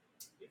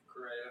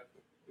 Correa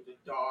with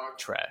a dog,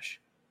 Trash.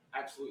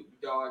 absolute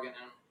dog in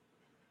him.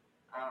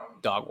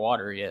 Dog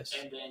water, yes.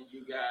 And then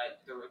you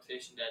got the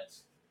rotation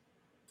that's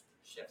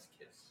Chef's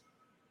Kiss.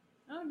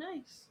 Oh,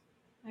 nice.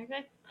 Okay. All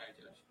right,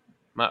 Josh.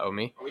 Not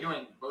Omi. Are we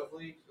doing both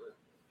leagues?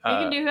 Or? You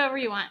can do whoever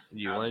you want. Do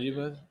you want to do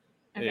both?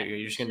 Okay.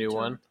 You're just going to do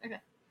one? Okay.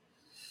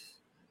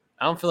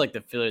 I don't feel like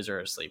the Phillies are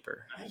a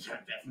sleeper. Yeah,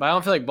 definitely. But I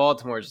don't feel like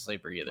Baltimore's a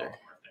sleeper either.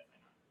 Baltimore's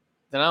definitely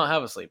not. Then I don't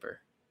have a sleeper.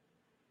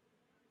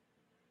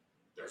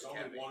 There's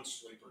only one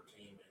sleeper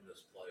team in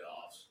this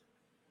playoffs.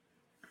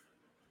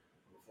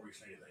 Before you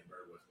say anything,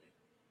 bear with me.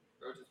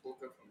 Bro just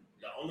woke up from.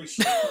 The only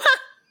sleeper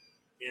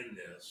in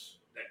this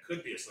that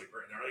could be a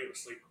sleeper, and they're not even a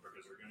sleeper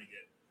because they're going to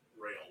get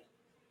railed,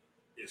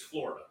 is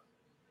Florida.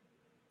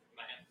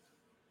 Man.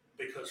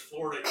 Because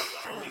Florida is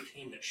the only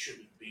team that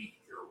shouldn't be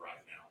here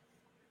right now.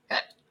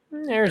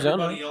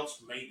 Arizona. Everybody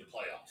else made the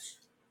playoffs.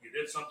 You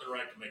did something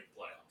right to make the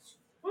playoffs.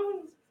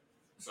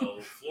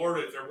 So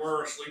Florida, if there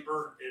were a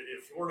sleeper,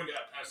 if Florida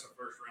got past the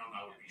first round,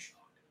 I would be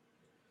shocked.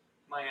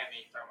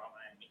 Miami, talking about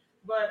Miami.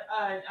 But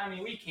I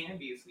mean, we can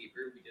be a sleeper.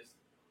 We just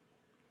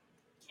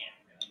can't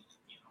really,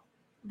 you know.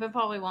 But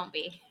probably won't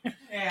be.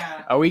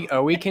 Yeah. Are we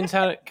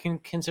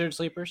considered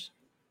sleepers?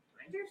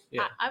 Rangers?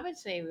 Yeah. I would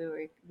say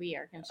we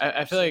are considered.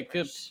 I feel like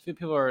sleepers.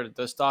 people are,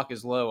 the stock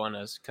is low on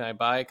us. Can I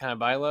buy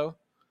low?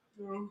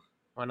 No.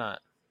 Why not?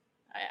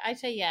 I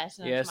say yes.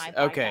 And Yes? It's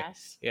my Okay.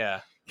 podcast.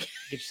 Yeah. Get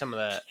you some of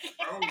that.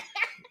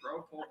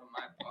 Bro pulled on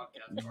my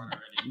podcast card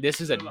already.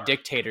 This is a our-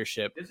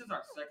 dictatorship. This is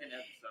our second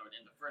episode,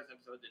 and the first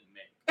episode didn't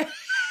make.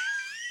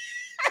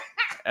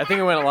 I think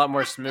it went a lot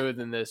more smooth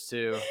than this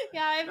too.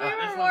 Yeah, if we This were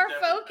one's more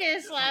definitely-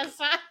 focused this last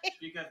time.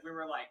 Because we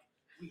were like,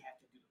 we have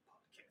to do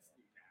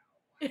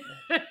the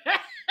podcast now.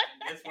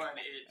 And this one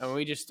is And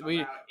we just about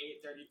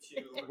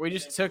 8:32. we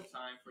just Central took-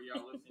 time for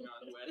y'all listening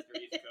on West or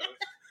East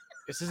Coast.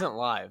 this isn't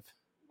live.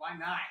 Why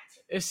not?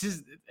 This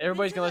is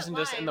everybody's gonna This listen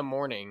isn't to this in the live.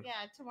 morning. Yeah,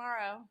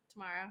 tomorrow.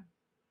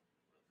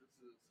 This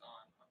is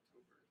on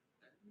October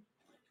 3rd,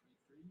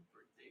 2023.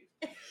 Birthdays.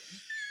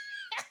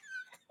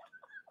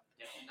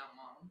 Definitely not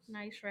mom's.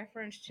 Nice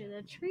reference to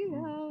the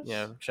treehouse.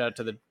 Yeah, shout out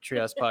to the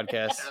Treehouse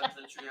Podcast. Shout out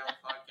to the Treehouse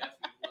Podcast.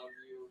 We love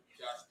you.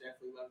 Josh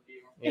definitely loves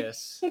you.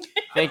 Yes.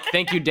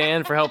 Thank you,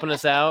 Dan, for helping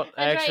us out. That's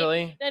right.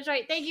 Actually, That's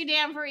right. Thank you,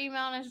 Dan, for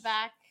emailing us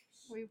back.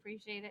 We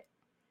appreciate it.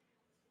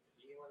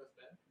 You want us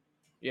back?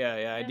 yeah.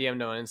 I Yeah.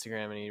 DM'd him on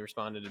Instagram and he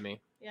responded to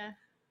me. Yeah.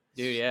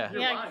 Dude, yeah.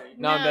 You're Yeah. lying.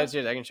 No, No. that's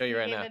it. I can show you He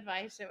right gave now.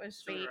 advice. It was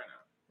Show me sweet. right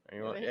now.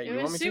 You want, It yeah, was you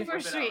want me super to?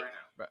 Whip it out sweet.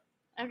 right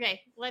now.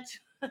 Okay, let's.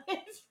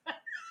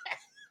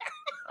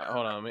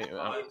 Hold on, let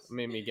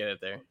me get it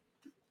there.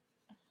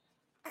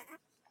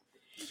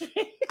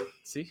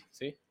 See,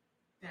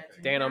 That's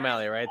Dan nice.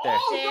 O'Malley right there.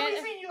 Oh, Dan-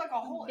 you mean you like a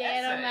whole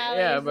Dan essay. O'Malley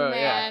Yeah, is bro, the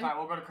yeah. man. Fine,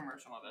 we'll go to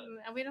commercial on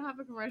that. We don't have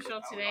a commercial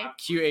Oh, today. wow.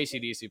 Cue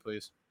ACDC,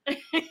 please. I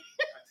feel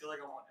like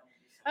I want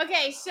Emily.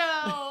 Okay, so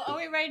are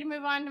we ready to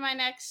move on to my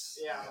next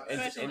Yeah.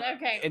 question? in-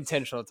 Okay.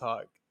 Intentional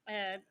talk.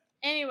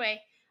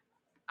 Anyway,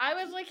 I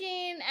was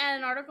looking at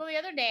an article the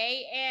other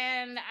day,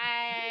 and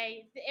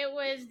it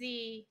was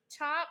the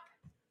top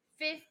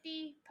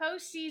 50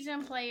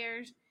 postseason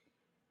players,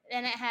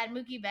 and it had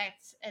Mookie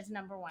Betts as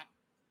number one.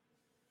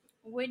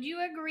 Would you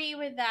agree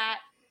with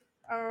that,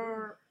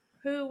 or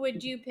who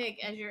would you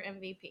pick as your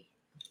MVP?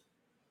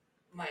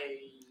 My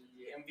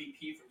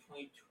MVP for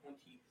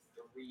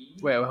 2023.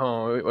 Wait, hold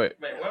on. Wait. Wait,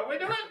 what are we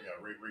doing? Yeah,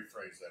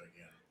 rephrase that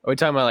again. Are we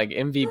talking about like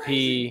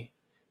MVP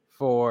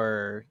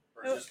for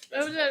Or It just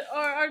was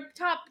or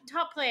top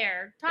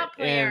player.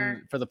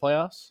 and for the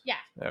playoffs? Yeah.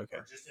 Okay.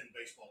 or just in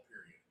baseball,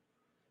 period.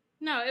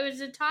 No, it was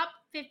the top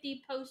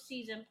 50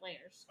 postseason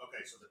players.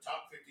 Okay, so the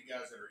top 50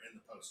 guys that are in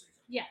the postseason.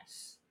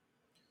 Yes.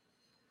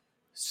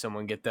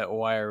 Someone get that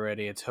wire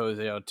ready. It's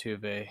Jose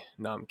Altuve.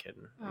 No, I'm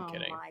kidding. I'm Oh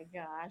kidding. my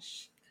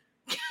gosh.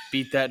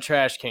 Beat that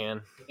trash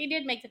can, He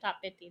did make the top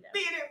 50 though.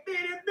 Beat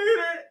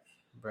it.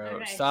 bro.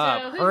 Okay, so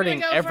Stop who's hurting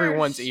gonna go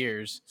everyone's first?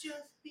 ears. Just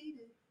beat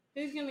it.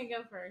 Who's gonna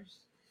go first?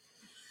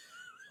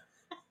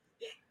 Go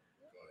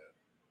ahead.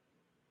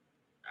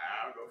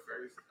 I'll go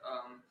first.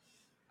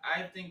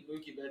 I think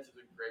Mookie Betts is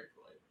a great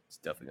player. It's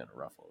definitely gonna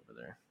ruffle over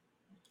there.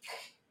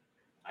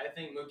 I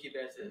think Mookie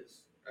Betts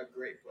is a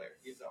great player.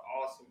 He's an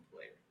awesome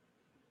player.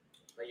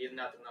 But he's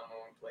not the number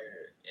one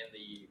player in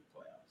the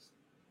playoffs.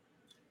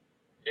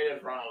 It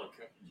is Ronald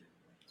Acuna Jr.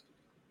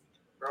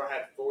 Bro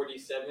had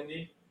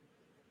 40-70.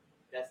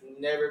 That's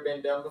never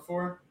been done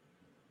before.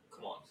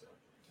 Come on, son.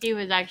 He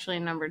was actually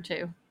number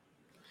two.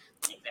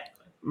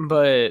 Exactly.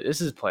 But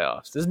this is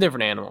playoffs. This is a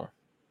different animal.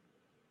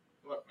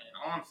 Look, man,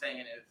 all I'm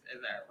saying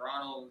is that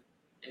Ronald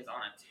is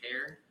on a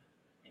tear,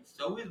 and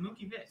so is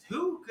Mookie Betts.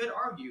 Who could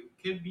argue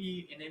could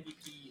be an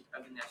MVP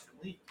of the National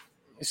League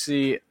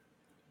See,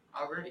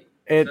 already?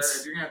 it's Sir,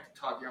 if you're going to have to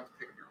talk, you're going to have to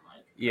pick up your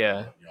mic. yeah,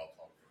 Y'all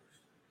talk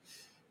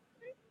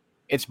first.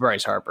 it's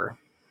Bryce Harper.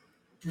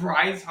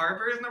 Bryce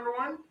Harper is number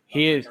one?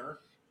 He is Turner?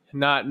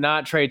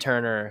 not Trey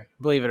Turner.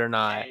 Believe it or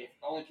not. Hey,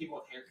 only people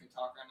with hair can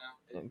talk right now.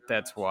 Thank you very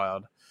That's much.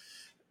 wild.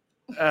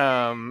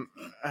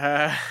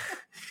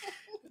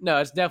 No,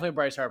 it's definitely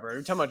Bryce Harper.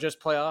 We're talking about just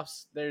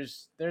playoffs.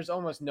 There's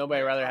almost nobody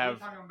I'd rather Are we have.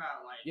 talking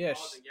about like Yes.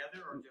 all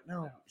together or just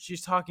No, playoffs?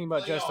 she's talking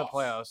about just the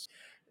Playoffs. playoffs.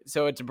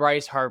 So it's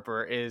Bryce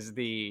Harper is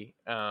the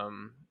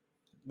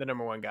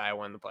number one guy who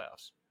won the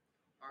playoffs.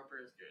 Harper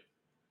is good.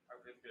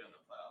 Harper is good in the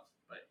playoffs,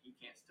 but he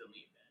can't still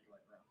lead that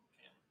like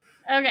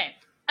Ronald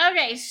can.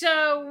 Okay,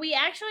 so we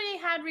actually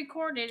had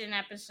recorded an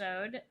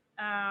episode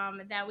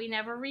that we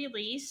never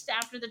released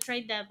after the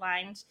trade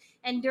deadlines.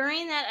 And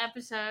during that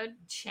episode,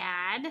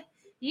 Chad,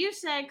 you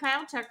said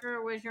Kyle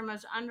Tucker was your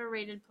most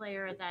underrated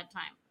player at that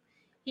time.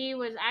 He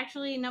was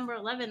actually number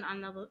 11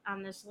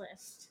 on this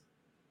list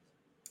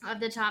of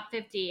the top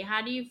 50.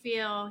 How do you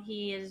feel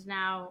he is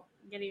now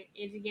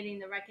getting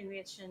the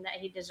recognition that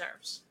he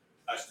deserves?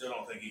 I still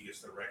don't think he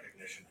gets the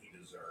recognition he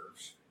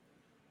deserves.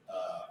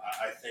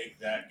 I think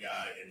that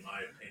guy, in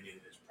my opinion,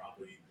 is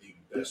probably the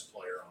best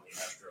player on the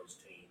Astros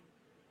team.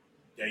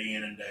 Day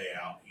in and day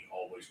out, he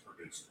always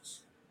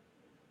produces.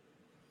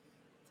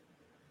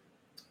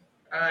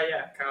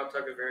 Yeah, Kyle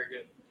Tucker very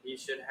good. He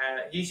should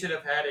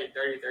have had a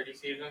 30-30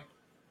 season,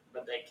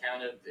 but they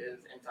counted his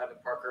inside the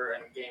Parker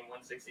in game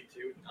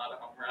 162, not a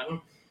home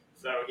run.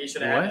 So he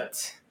should have had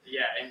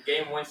in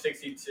game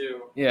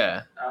 162,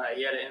 Yeah.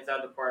 he had an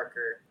inside the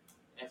Parker,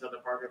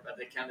 but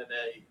they counted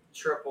a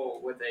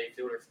triple with a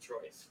fielder's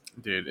choice.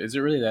 Dude, is it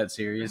really that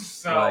serious?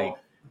 So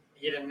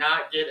he did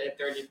not get a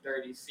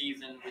 30-30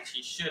 season, which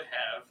he should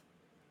have,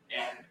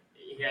 and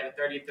he had a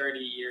 30-30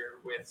 year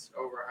with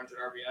over 100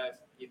 RBIs.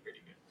 He's pretty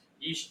good.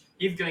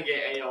 He's going to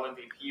get AL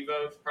MVP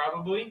votes,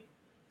 probably.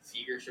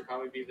 Seager should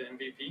probably be the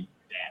MVP.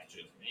 That's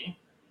just me.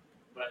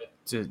 But,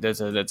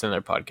 that's in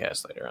their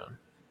podcast later on.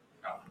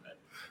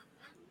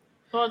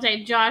 Well, I'll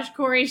say Josh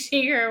Corey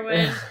Seager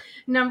was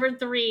number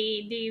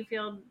 3. Do you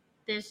feel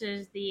this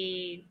is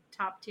the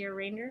top tier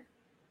Ranger?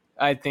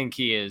 I think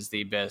he is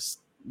the best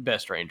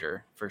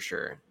Ranger for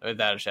sure,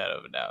 without a shadow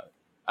of a doubt.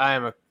 I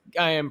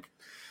am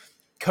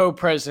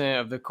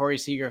co-president of the Corey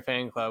Seager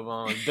fan club,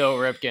 along with Bill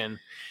Ripken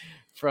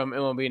from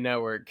MLB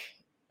Network.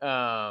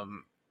 Yeah,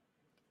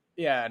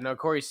 no,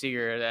 Corey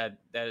Seager,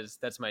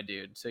 that's my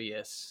dude. So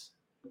yes,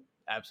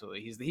 absolutely,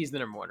 he's the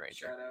number one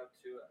Ranger. Shout out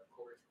to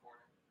Corey's Corner,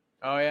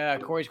 Oh yeah,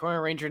 Corey's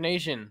Corner, Ranger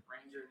Nation.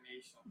 Ranger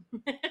Nation.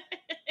 Look him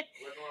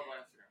up on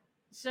Instagram.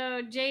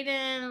 So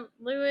Jaden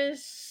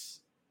Luis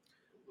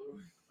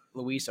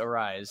Luis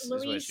Arise is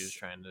what she was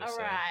trying to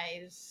say.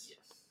 Arise Yes.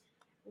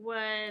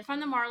 was from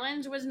the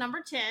Marlins, was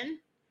number 10.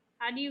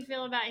 How do you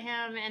feel about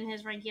him and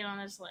his ranking on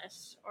this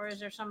list? Or is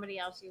there somebody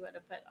else you would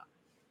have put on?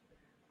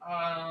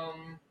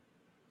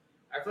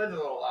 I feel like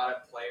there's a lot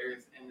of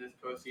players in this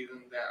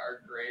postseason that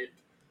are great,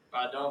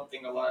 but I don't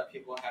think a lot of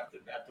people have the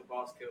bat to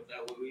ball skills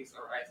that Luis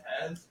Arise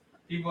has.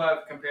 People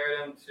have compared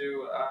him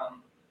to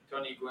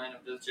Tony Gwynn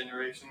of this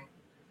generation.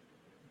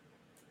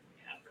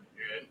 Yeah, pretty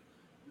good.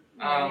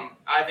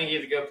 I think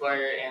he's a good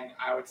player, and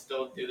I would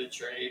still do the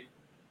trade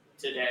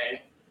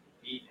today.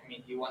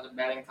 He won the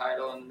batting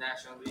title in the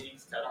National League.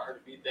 It's kind of hard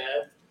to beat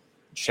that.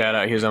 Shout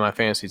out, he was on my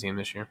fantasy team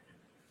this year.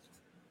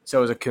 So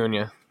was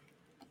Acuna.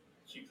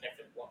 You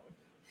connected one.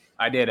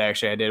 I did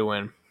actually. I did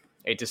win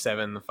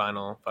 8-7 the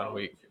final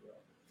week.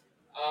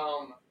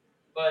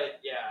 But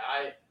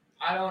yeah,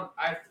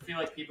 I feel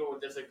like people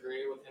would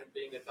disagree with him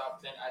being the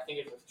top 10. I think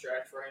it's a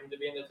stretch for him to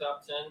be in the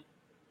top 10.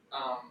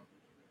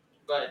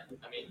 But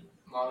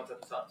Marlins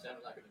at the top 10, I'm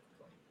not going to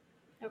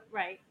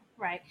complain.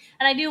 Right.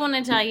 And I do want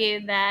to tell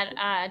you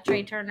that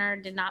Trey Turner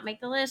did not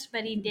make the list,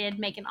 but he did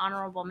make an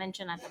honorable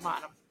mention at the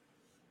bottom.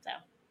 So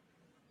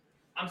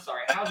I'm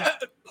sorry, how's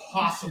that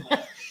possible?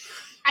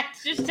 I'm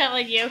just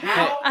telling you.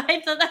 How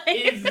I thought that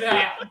is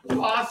that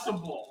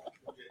possible?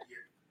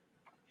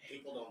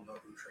 People don't know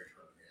who Trey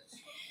Turner is.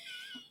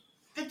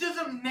 That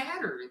doesn't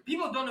matter.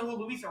 People don't know who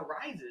Luis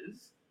Arise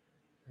is.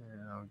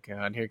 Oh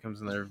God, here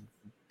comes another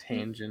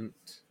tangent.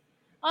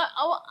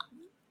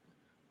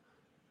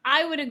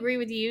 I would agree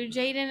with you,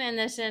 Jaden, in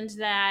the sense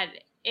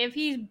that if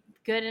he's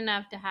good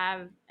enough to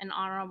have an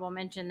honorable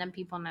mention, then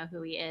people know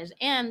who he is.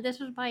 And this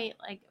was by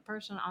a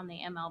person on the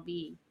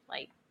MLB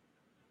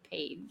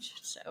page,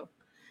 so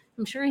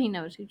I'm sure he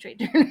knows who Trey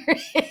Turner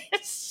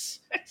is.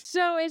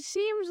 So it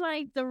seems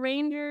like the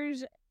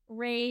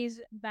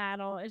Rangers-Rays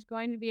battle is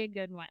going to be a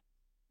good one.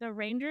 The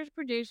Rangers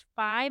produced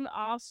 5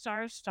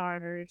 all-star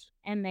starters,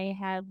 and they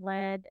had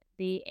led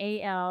the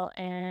AL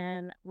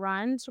in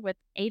runs with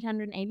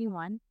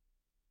 881.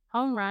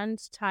 Home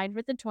runs tied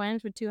with the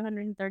Twins with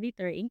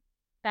 233.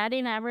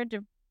 Batting average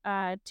of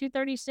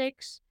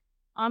 236.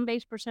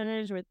 On-base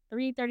percentage with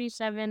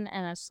 337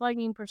 and a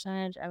slugging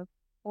percentage of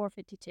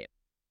 452.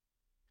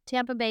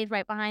 Tampa Bay's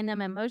right behind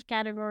them in most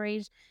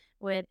categories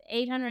with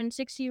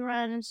 860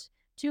 runs,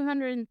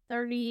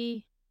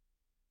 230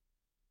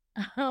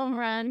 home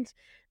runs,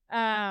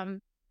 a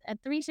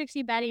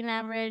 360 batting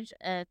average,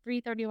 a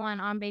 331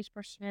 on-base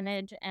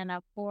percentage, and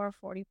a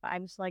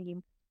 445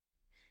 slugging.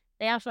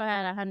 They also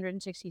had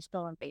 160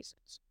 stolen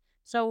bases.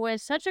 So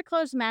with such a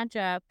close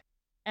matchup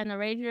and the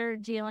Rangers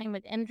dealing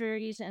with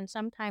injuries and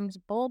sometimes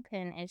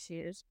bullpen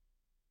issues,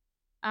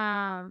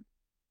 and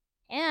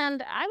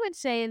I would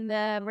say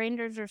the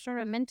Rangers are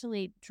sort of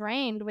mentally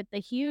drained with the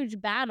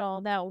huge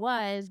battle that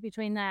was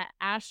between the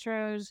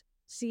Astros,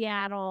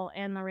 Seattle,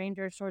 and the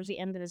Rangers towards the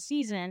end of the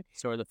season.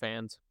 So are the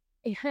fans.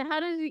 How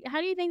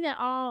do you think that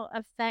all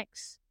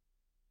affects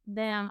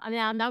them?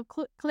 Now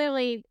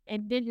clearly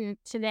it didn't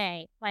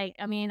today.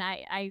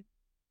 I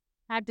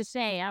have to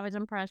say I was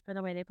impressed by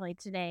the way they played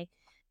today,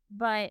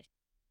 but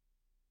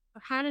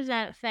how does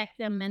that affect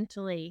them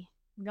mentally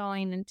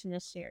going into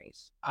this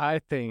series? I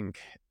think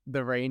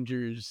the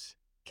Rangers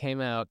came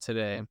out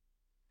today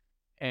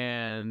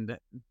and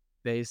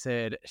they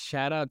said,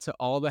 shout out to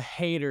all the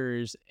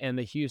haters and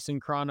the Houston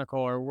Chronicle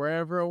or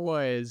wherever it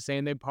was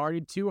saying they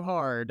partied too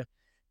hard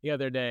the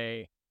other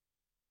day.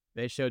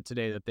 They showed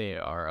today that they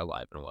are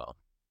alive and well.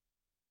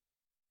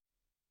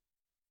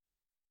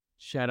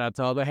 Shout out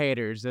to all the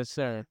haters. Yes,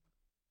 sir.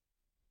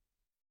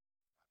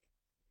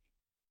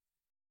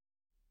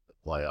 The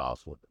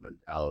playoffs with the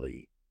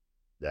mentality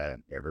that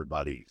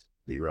everybody's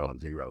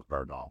 0-0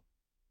 burn off.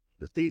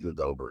 The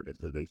season's over.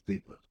 It's a new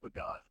season. But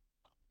God,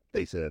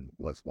 they said,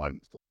 let's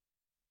win.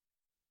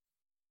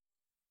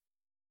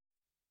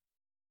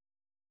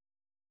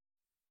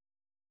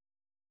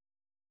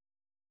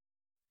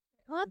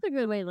 Well, that's a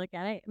good way to look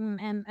at it,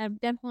 and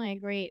definitely a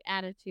great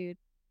attitude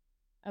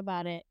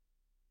about it.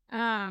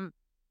 Okay,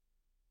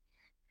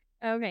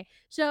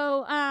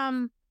 so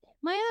my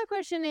other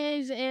question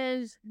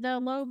is the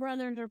Lowe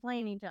brothers are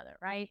playing each other,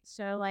 right?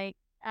 So you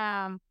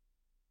have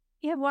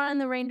one on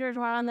the Rangers,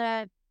 one on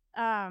the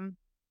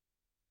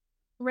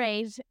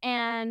Rays,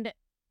 and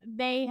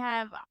they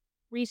have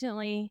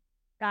recently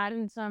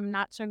gotten some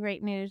not so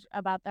great news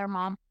about their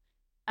mom,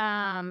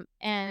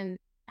 and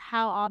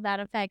how all that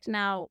affects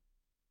now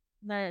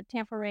the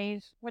Tampa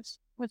Rays. What's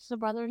the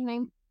brother's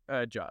name?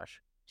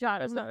 Josh. Josh.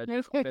 That's not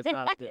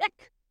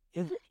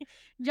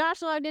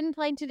Josh Lowe didn't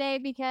play today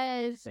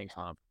because Thanks,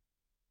 Mom.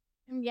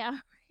 yeah.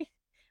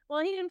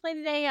 Well, he didn't play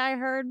today, I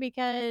heard,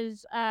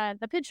 because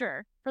the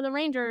pitcher for the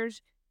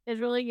Rangers is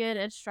really good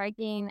at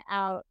striking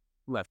out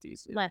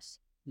Lefties. Yeah. less.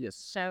 Yes.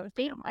 So,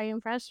 see, are you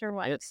impressed or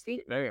what? It's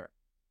very.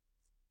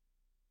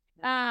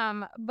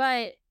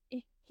 But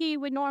he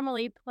would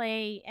normally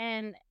play.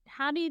 And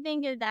how do you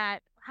think of that?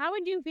 How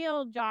would you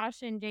feel,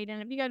 Josh and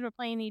Jaden, if you guys were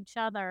playing each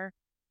other,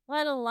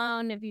 let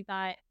alone if you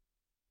thought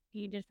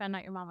you just found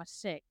out your mom was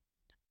sick?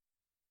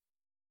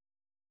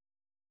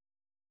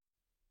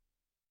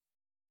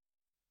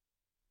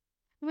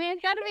 I mean,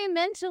 it's got to be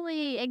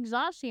mentally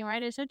exhausting,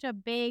 right? It's such a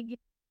big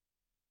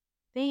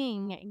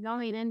thing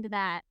going into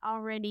that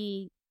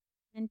already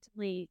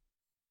mentally.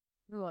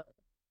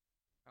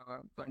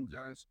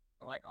 Sometimes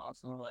like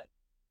also like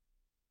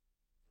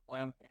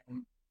when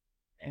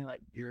and like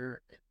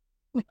you're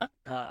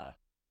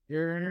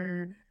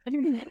you're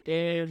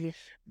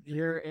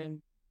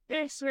in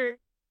this or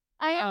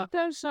I am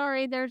so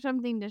sorry. There's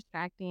something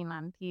distracting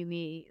on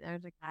TV.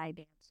 There's a guy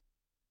dancing.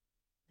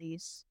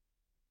 These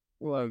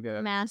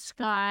Logo.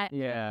 mascot.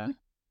 Yeah.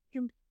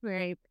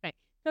 Very okay.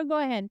 So go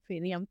ahead,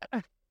 Phoebe.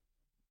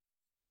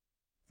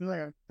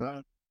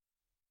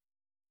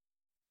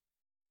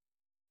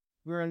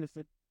 we're in the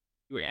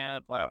we're in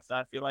the playoffs.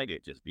 I feel like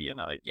it'd just be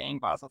another game,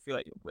 but I also feel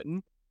like it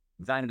wouldn't.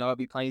 Because I know I'd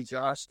be playing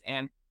Josh,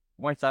 and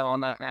once I'm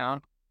on that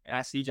mound, and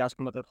I see Josh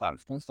come up the platform,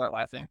 I'm gonna start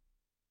laughing.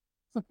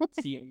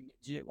 See a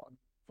legit one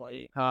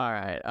play. All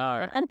right. All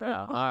right.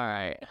 All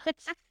right.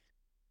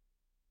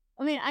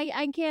 I mean,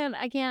 I can't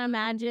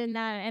imagine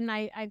that, and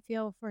I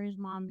feel for his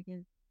mom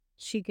because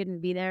she couldn't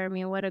be there. I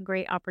mean, what a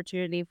great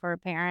opportunity for a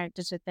parent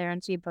to sit there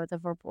and see both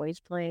of her boys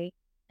play.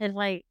 It's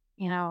like,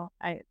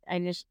 I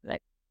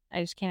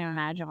just can't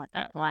imagine what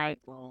that's like.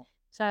 Well,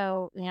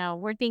 So,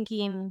 we're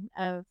thinking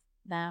of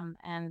them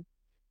and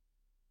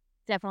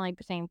definitely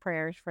saying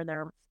prayers for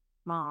their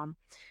mom.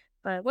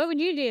 But what would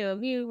you do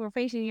if you were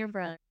facing your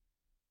brother?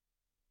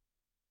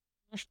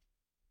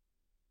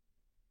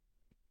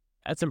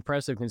 That's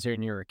impressive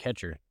considering you're a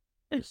catcher.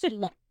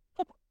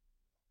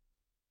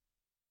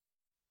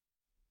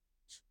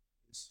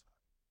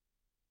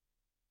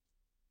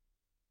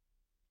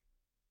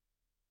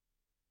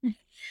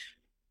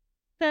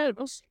 That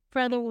was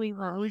brotherly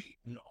love.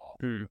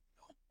 No.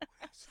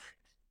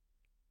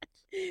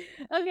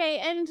 Okay,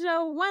 and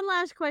so one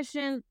last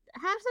question.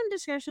 Have some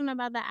discussion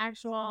about the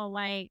actual,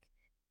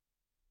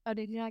 oh,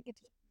 did you not get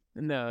to?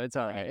 No, it's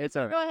all right. It's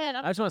all right. Go ahead.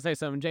 I just want to say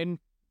something. Jaden,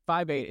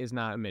 5'8" is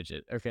not a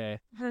midget, okay?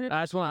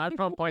 I just want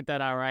to point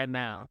that out right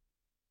now.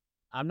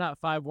 I'm not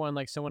 5'1"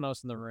 like someone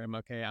else in the room,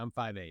 okay? I'm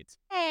 5'8".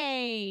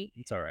 Hey.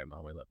 It's all right,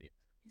 Mom. We love you.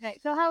 Okay,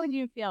 so how would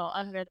you feel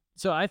under?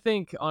 So I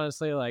think,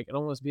 honestly, like, it'd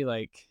almost be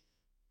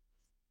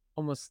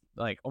almost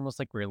like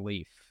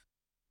relief.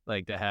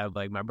 Like, to have,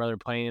 like, my brother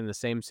playing in the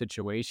same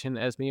situation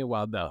as me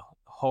while the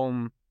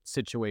home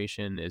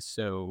situation is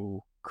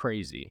so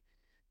crazy.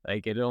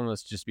 Like, it'd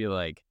almost just be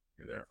like,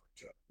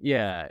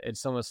 yeah,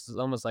 it's almost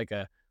like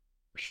a,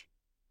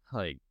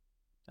 like,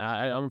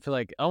 I almost feel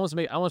like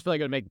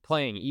it would make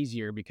playing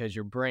easier because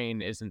your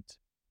brain isn't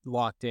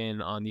locked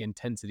in on the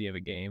intensity of a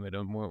game. It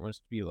wants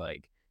to be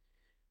like,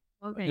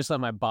 Okay. just let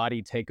my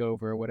body take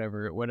over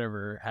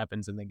whatever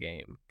happens in the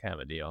game, kind of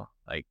a deal.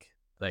 Like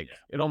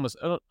it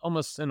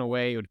almost in a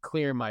way it would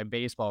clear my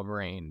baseball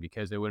brain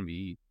because it wouldn't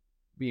be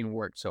being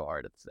worked so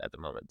hard at the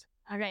moment.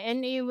 Okay,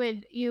 and you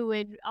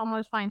would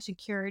almost find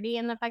security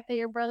in the fact that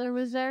your brother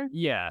was there?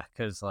 Yeah,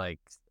 because I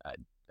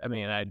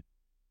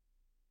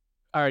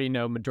already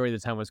know majority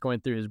of the time what's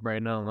going through his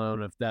brain, not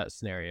alone if that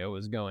scenario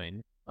was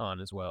going on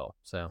as well.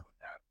 So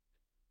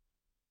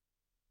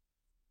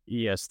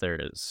yes, there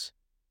is.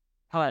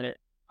 How about it?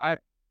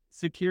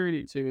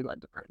 Security too, like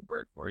the perfect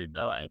word for you,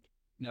 but like,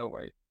 no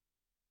way.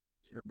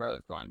 Your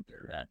brother's going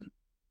through that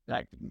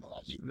exact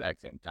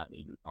same time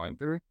you're going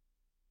through.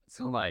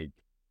 So like,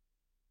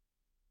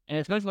 and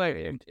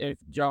especially if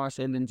Josh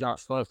and then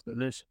Josh loves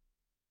this,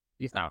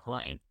 he's not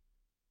playing.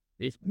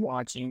 He's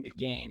watching the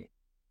game.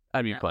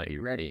 I'd be playing.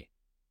 You ready?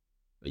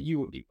 But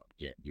you would be,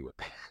 yeah, you would.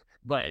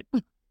 But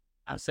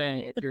I'm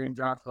saying if you're in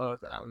Josh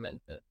Close, I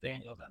meant that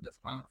Daniel's at this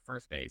final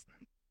first base.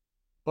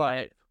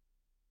 But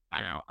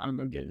I know I'm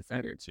gonna get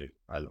defender too,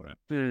 by the way.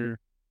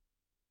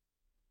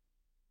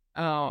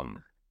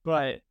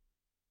 But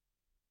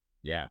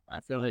yeah, I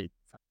feel like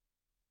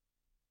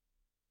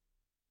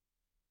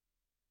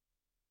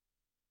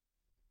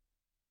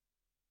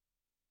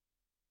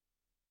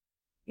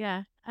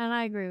Yeah, and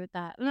I agree with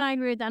that. And I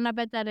agree with that. And I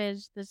bet that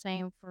is the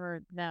same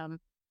for them.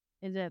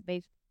 Is it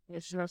based?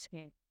 It's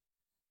risky.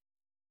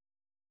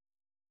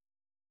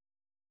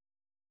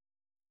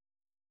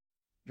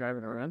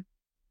 driving around.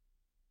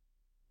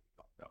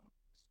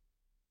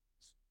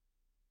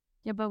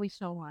 Yeah, but we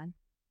still won.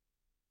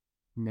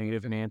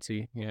 Negative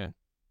Nancy, yeah.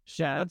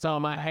 Shout out to all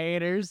my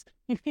haters.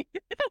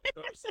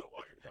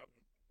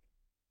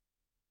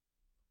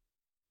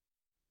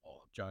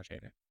 Oh, Josh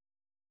hater.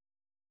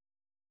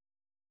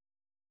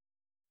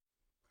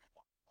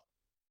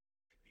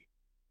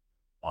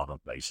 On the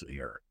face of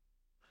the earth.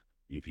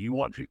 If you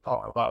want to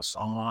talk about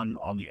someone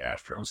on the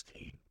Astros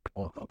team,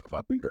 or talk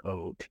about the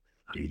coach,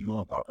 if you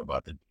want to talk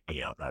about the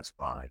GM, that's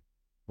fine.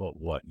 But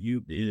what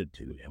you did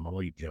to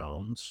Emily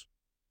Jones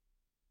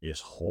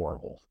is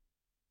horrible.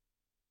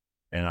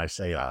 And I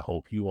say, I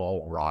hope you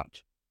all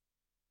rot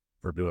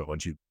for doing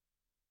what you.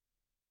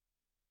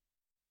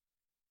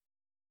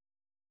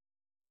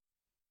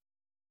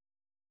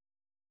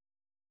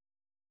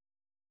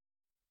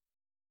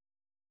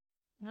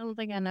 I don't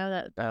think I know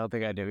that. I don't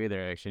think I do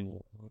either,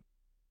 actually.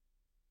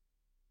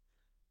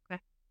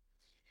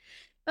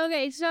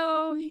 Okay,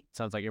 so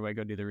Sounds like everybody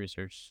go do the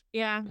research.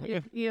 yeah,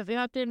 you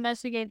have to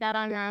investigate that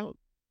on your own.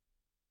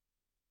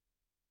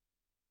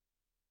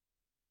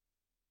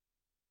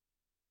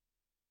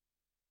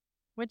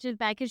 Which is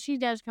bad because she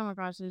does come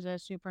across as a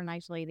super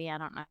nice lady. I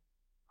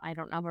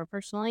don't know her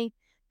personally,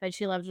 but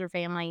she loves her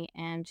family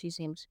and she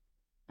seems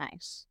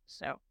nice.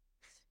 So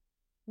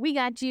we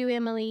got you,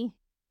 Emily.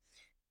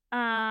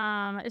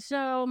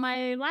 So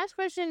my last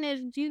question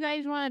is: do you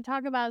guys want to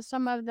talk about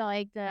some of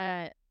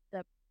the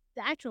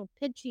actual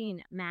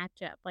pitching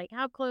matchup? Like,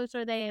 how close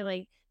are they?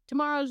 Like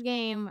tomorrow's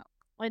game.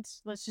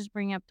 Let's just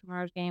bring up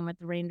tomorrow's game with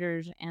the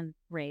Rangers and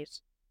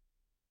Rays.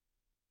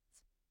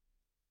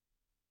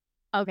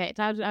 Okay,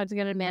 so I was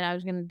gonna admit I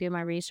was gonna do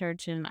my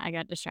research and I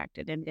got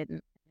distracted and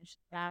didn't finish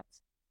that.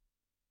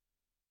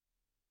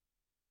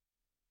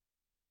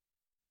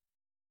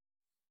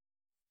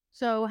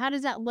 So how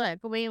does that look?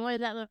 I mean, what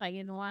does that look like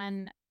in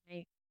one?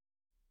 Like,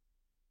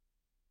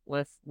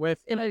 with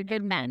in a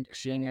good man.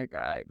 seeing a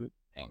guy who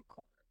and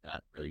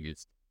that really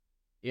is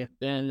he's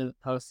been in the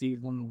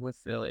postseason with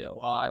Philly a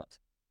lot,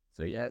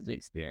 so he has the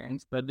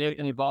experience. But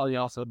Eovaldi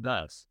also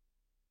does.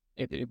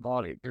 If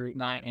Eovaldi through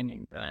 9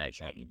 innings, then I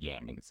check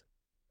innings.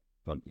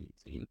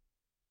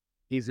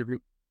 He was a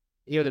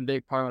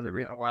big part of the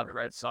reason why the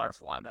Red Sox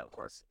won. Of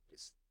course,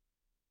 he's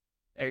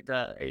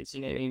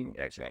 18 inning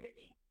extra inning.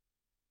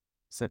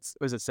 Since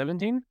was it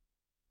 17?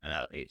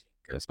 18.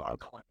 Good spot.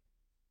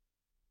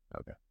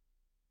 Okay.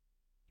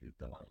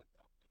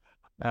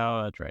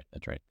 Oh, that's right.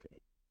 That's right.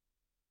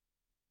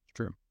 It's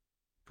true.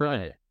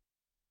 Right.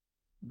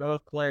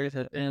 Both players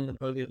have been in the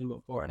postseason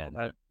before and had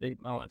that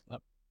big moment in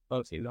the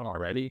postseason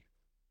already.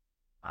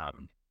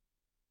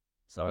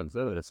 So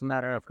it's a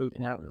matter of who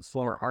can have a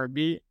slower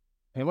heartbeat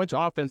and which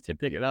offense can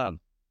pick it up.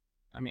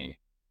 I mean,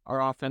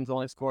 our offense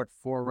only scored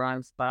 4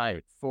 runs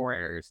by 4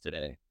 errors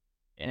today.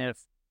 And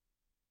if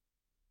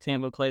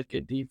Tampa plays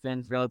good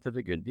defense,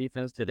 relatively good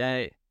defense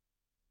today,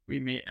 we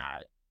may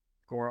not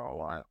score a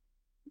lot.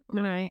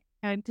 Right.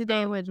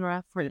 Today was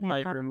rough for It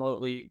might Tampa.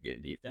 remotely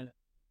good defense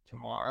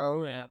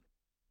tomorrow, and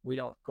we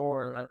don't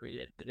score like we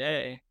did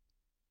today.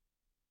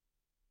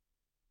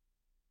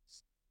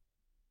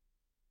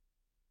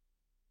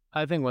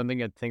 I think one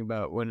thing I'd think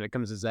about when it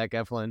comes to Zach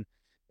Eflin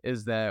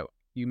is that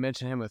you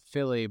mentioned him with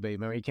Philly, but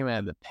remember he came out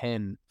of the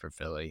pen for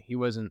Philly. He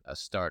wasn't a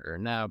starter.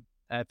 Now,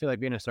 I feel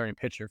like being a starting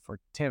pitcher for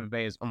Tampa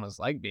Bay is almost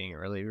like being a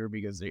reliever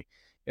because they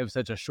have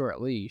such a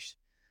short leash.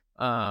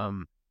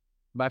 But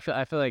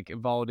I feel like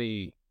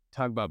Eovaldi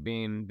talk about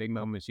being big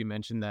moments. You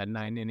mentioned that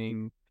 9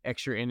 inning,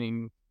 extra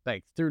inning,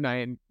 like through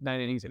nine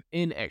innings and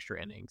in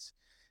extra innings.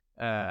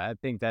 I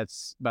think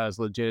that's about as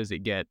legit as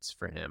it gets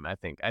for him. I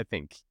think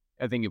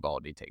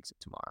Eovaldi takes it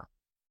tomorrow.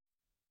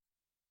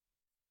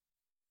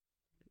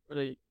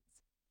 Really,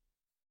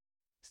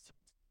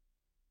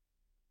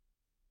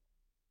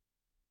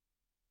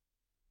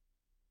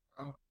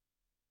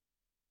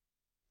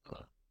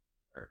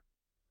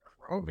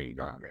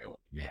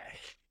 Yeah.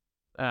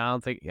 I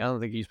don't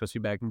think he's supposed to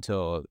be back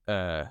until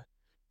the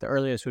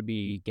earliest would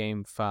be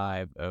Game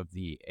 5 of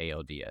the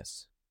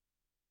ALDS.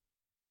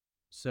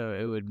 So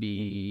it would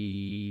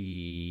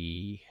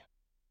be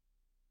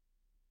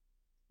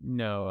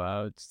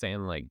I would say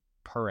like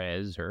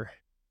Perez or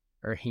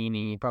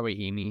Heaney, probably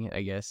Heaney,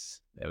 I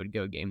guess. That would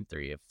go Game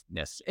 3 if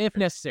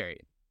necessary.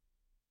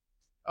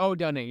 Oh,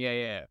 Dunning,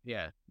 yeah.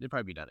 It'd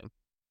probably be Dunning.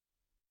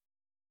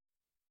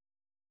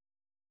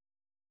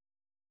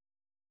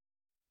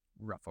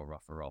 Ruffle.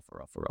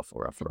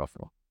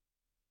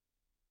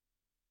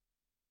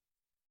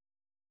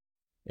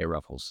 It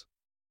ruffles.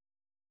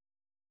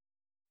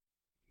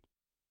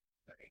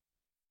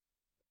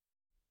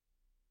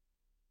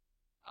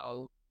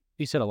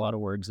 He said a lot of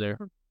words there.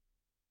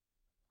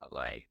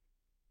 like,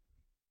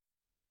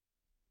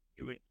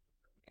 you would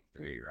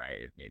be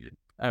right if needed.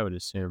 I would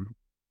assume.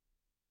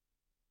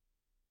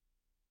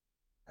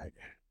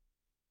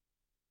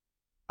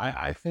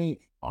 I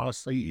think,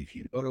 honestly, if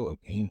you go to a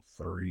game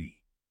 3,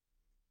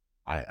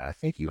 I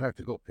think you have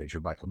to go pitcher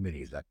by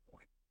committee at that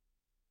point.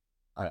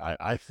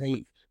 I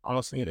think,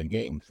 honestly, in a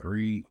game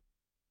 3,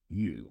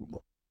 you're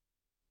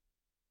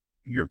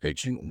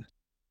pitching.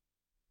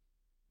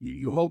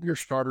 You hope your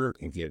starter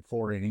can get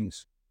 4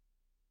 innings.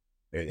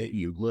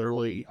 You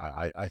literally,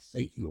 I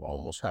think you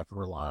almost have to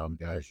rely on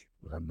guys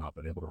you have not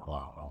been able to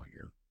rely on all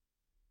year.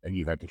 And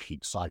you have to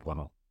keep cycling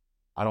them.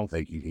 I don't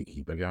think you can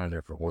keep a guy in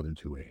there for more than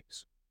 2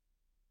 innings.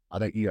 I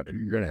think you're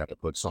going to have to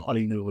put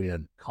somebody new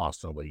in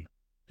constantly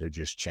to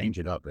just change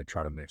it up and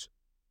try to mix it.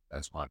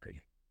 That's my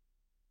opinion.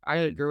 I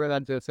agree with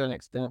that to a certain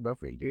extent, but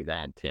if we do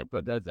that,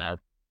 Tampa does that.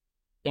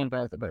 Tampa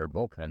has a better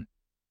bullpen.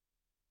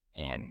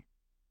 And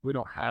we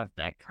don't have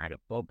that kind of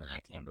bullpen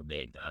that Tampa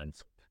Bay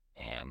does.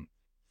 And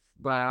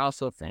But I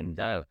also think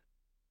that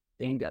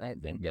I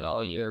think that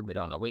all year, but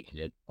on the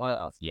weekend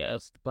playoffs,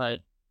 yes.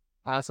 But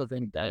I also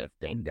think that if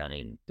Dane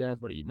Gunning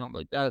does what he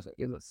normally does, it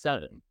gives a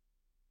 7.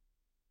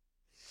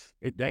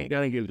 It ain't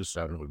gonna give us a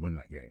 7, we win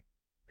that game.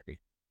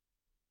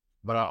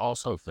 But I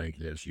also think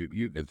this: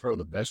 you can throw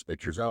the best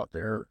pitchers out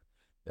there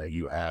that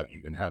you have.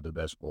 You can have the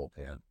best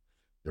bullpen.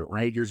 The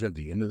Rangers, at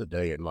the end of the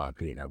day, in my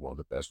opinion, have one of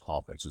the best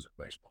offenses in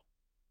baseball.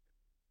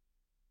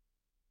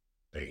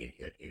 They can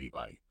hit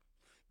anybody.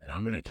 And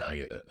I'm going to tell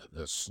you,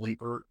 the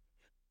sleeper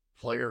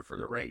player for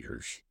the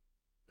Rangers,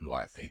 who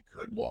I think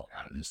could walk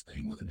out of this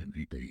thing with an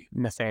MVP.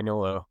 Nathaniel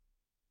Lowe.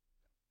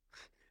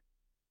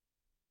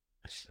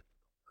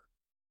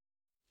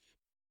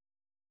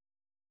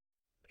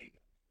 He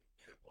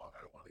could walk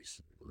out of one of these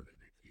with an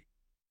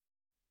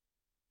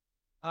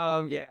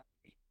MVP. Yeah.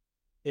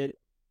 It.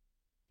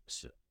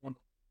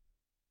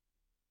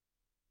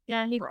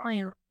 Yeah, he's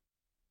playing. I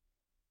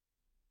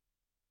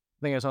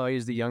think I saw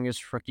he's the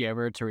youngest rookie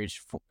ever to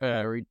reach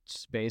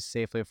base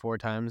safely 4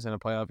 times in a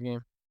playoff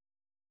game.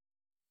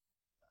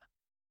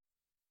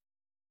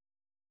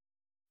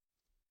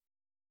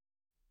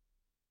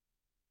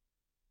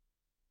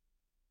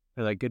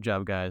 They're like, good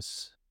job,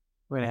 guys.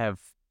 We're gonna have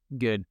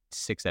good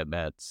 6 at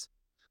bats.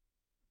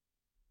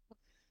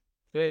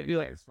 You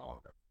like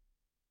small.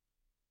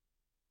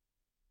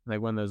 Like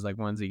one of those like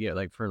ones you get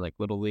like for like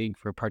little league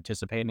for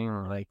participating,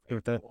 or like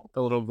with the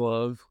little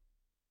glove.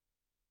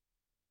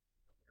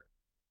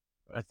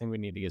 I think we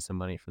need to get some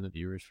money from the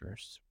viewers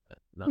first. But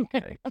no,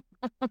 okay.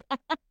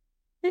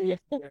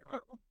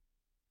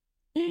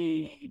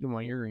 You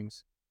want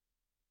earrings?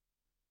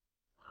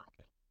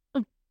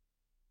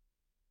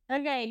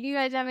 Okay, do you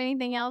guys have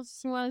anything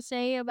else you want to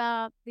say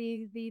about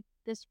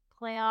this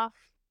playoff?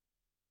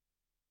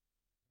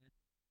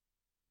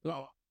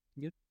 Well,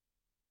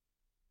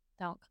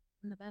 Don't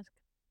in the best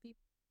people.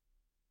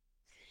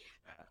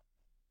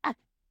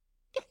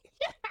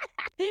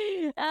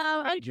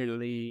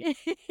 Usually,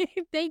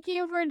 Thank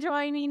you for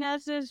joining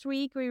us this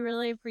week. We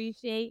really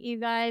appreciate you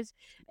guys.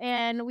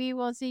 And we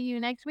will see you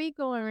next week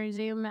when we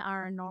resume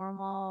our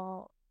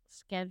normal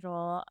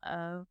schedule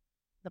of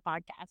the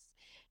podcast.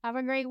 Have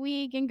a great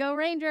week and go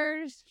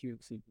Rangers.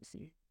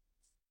 QCC.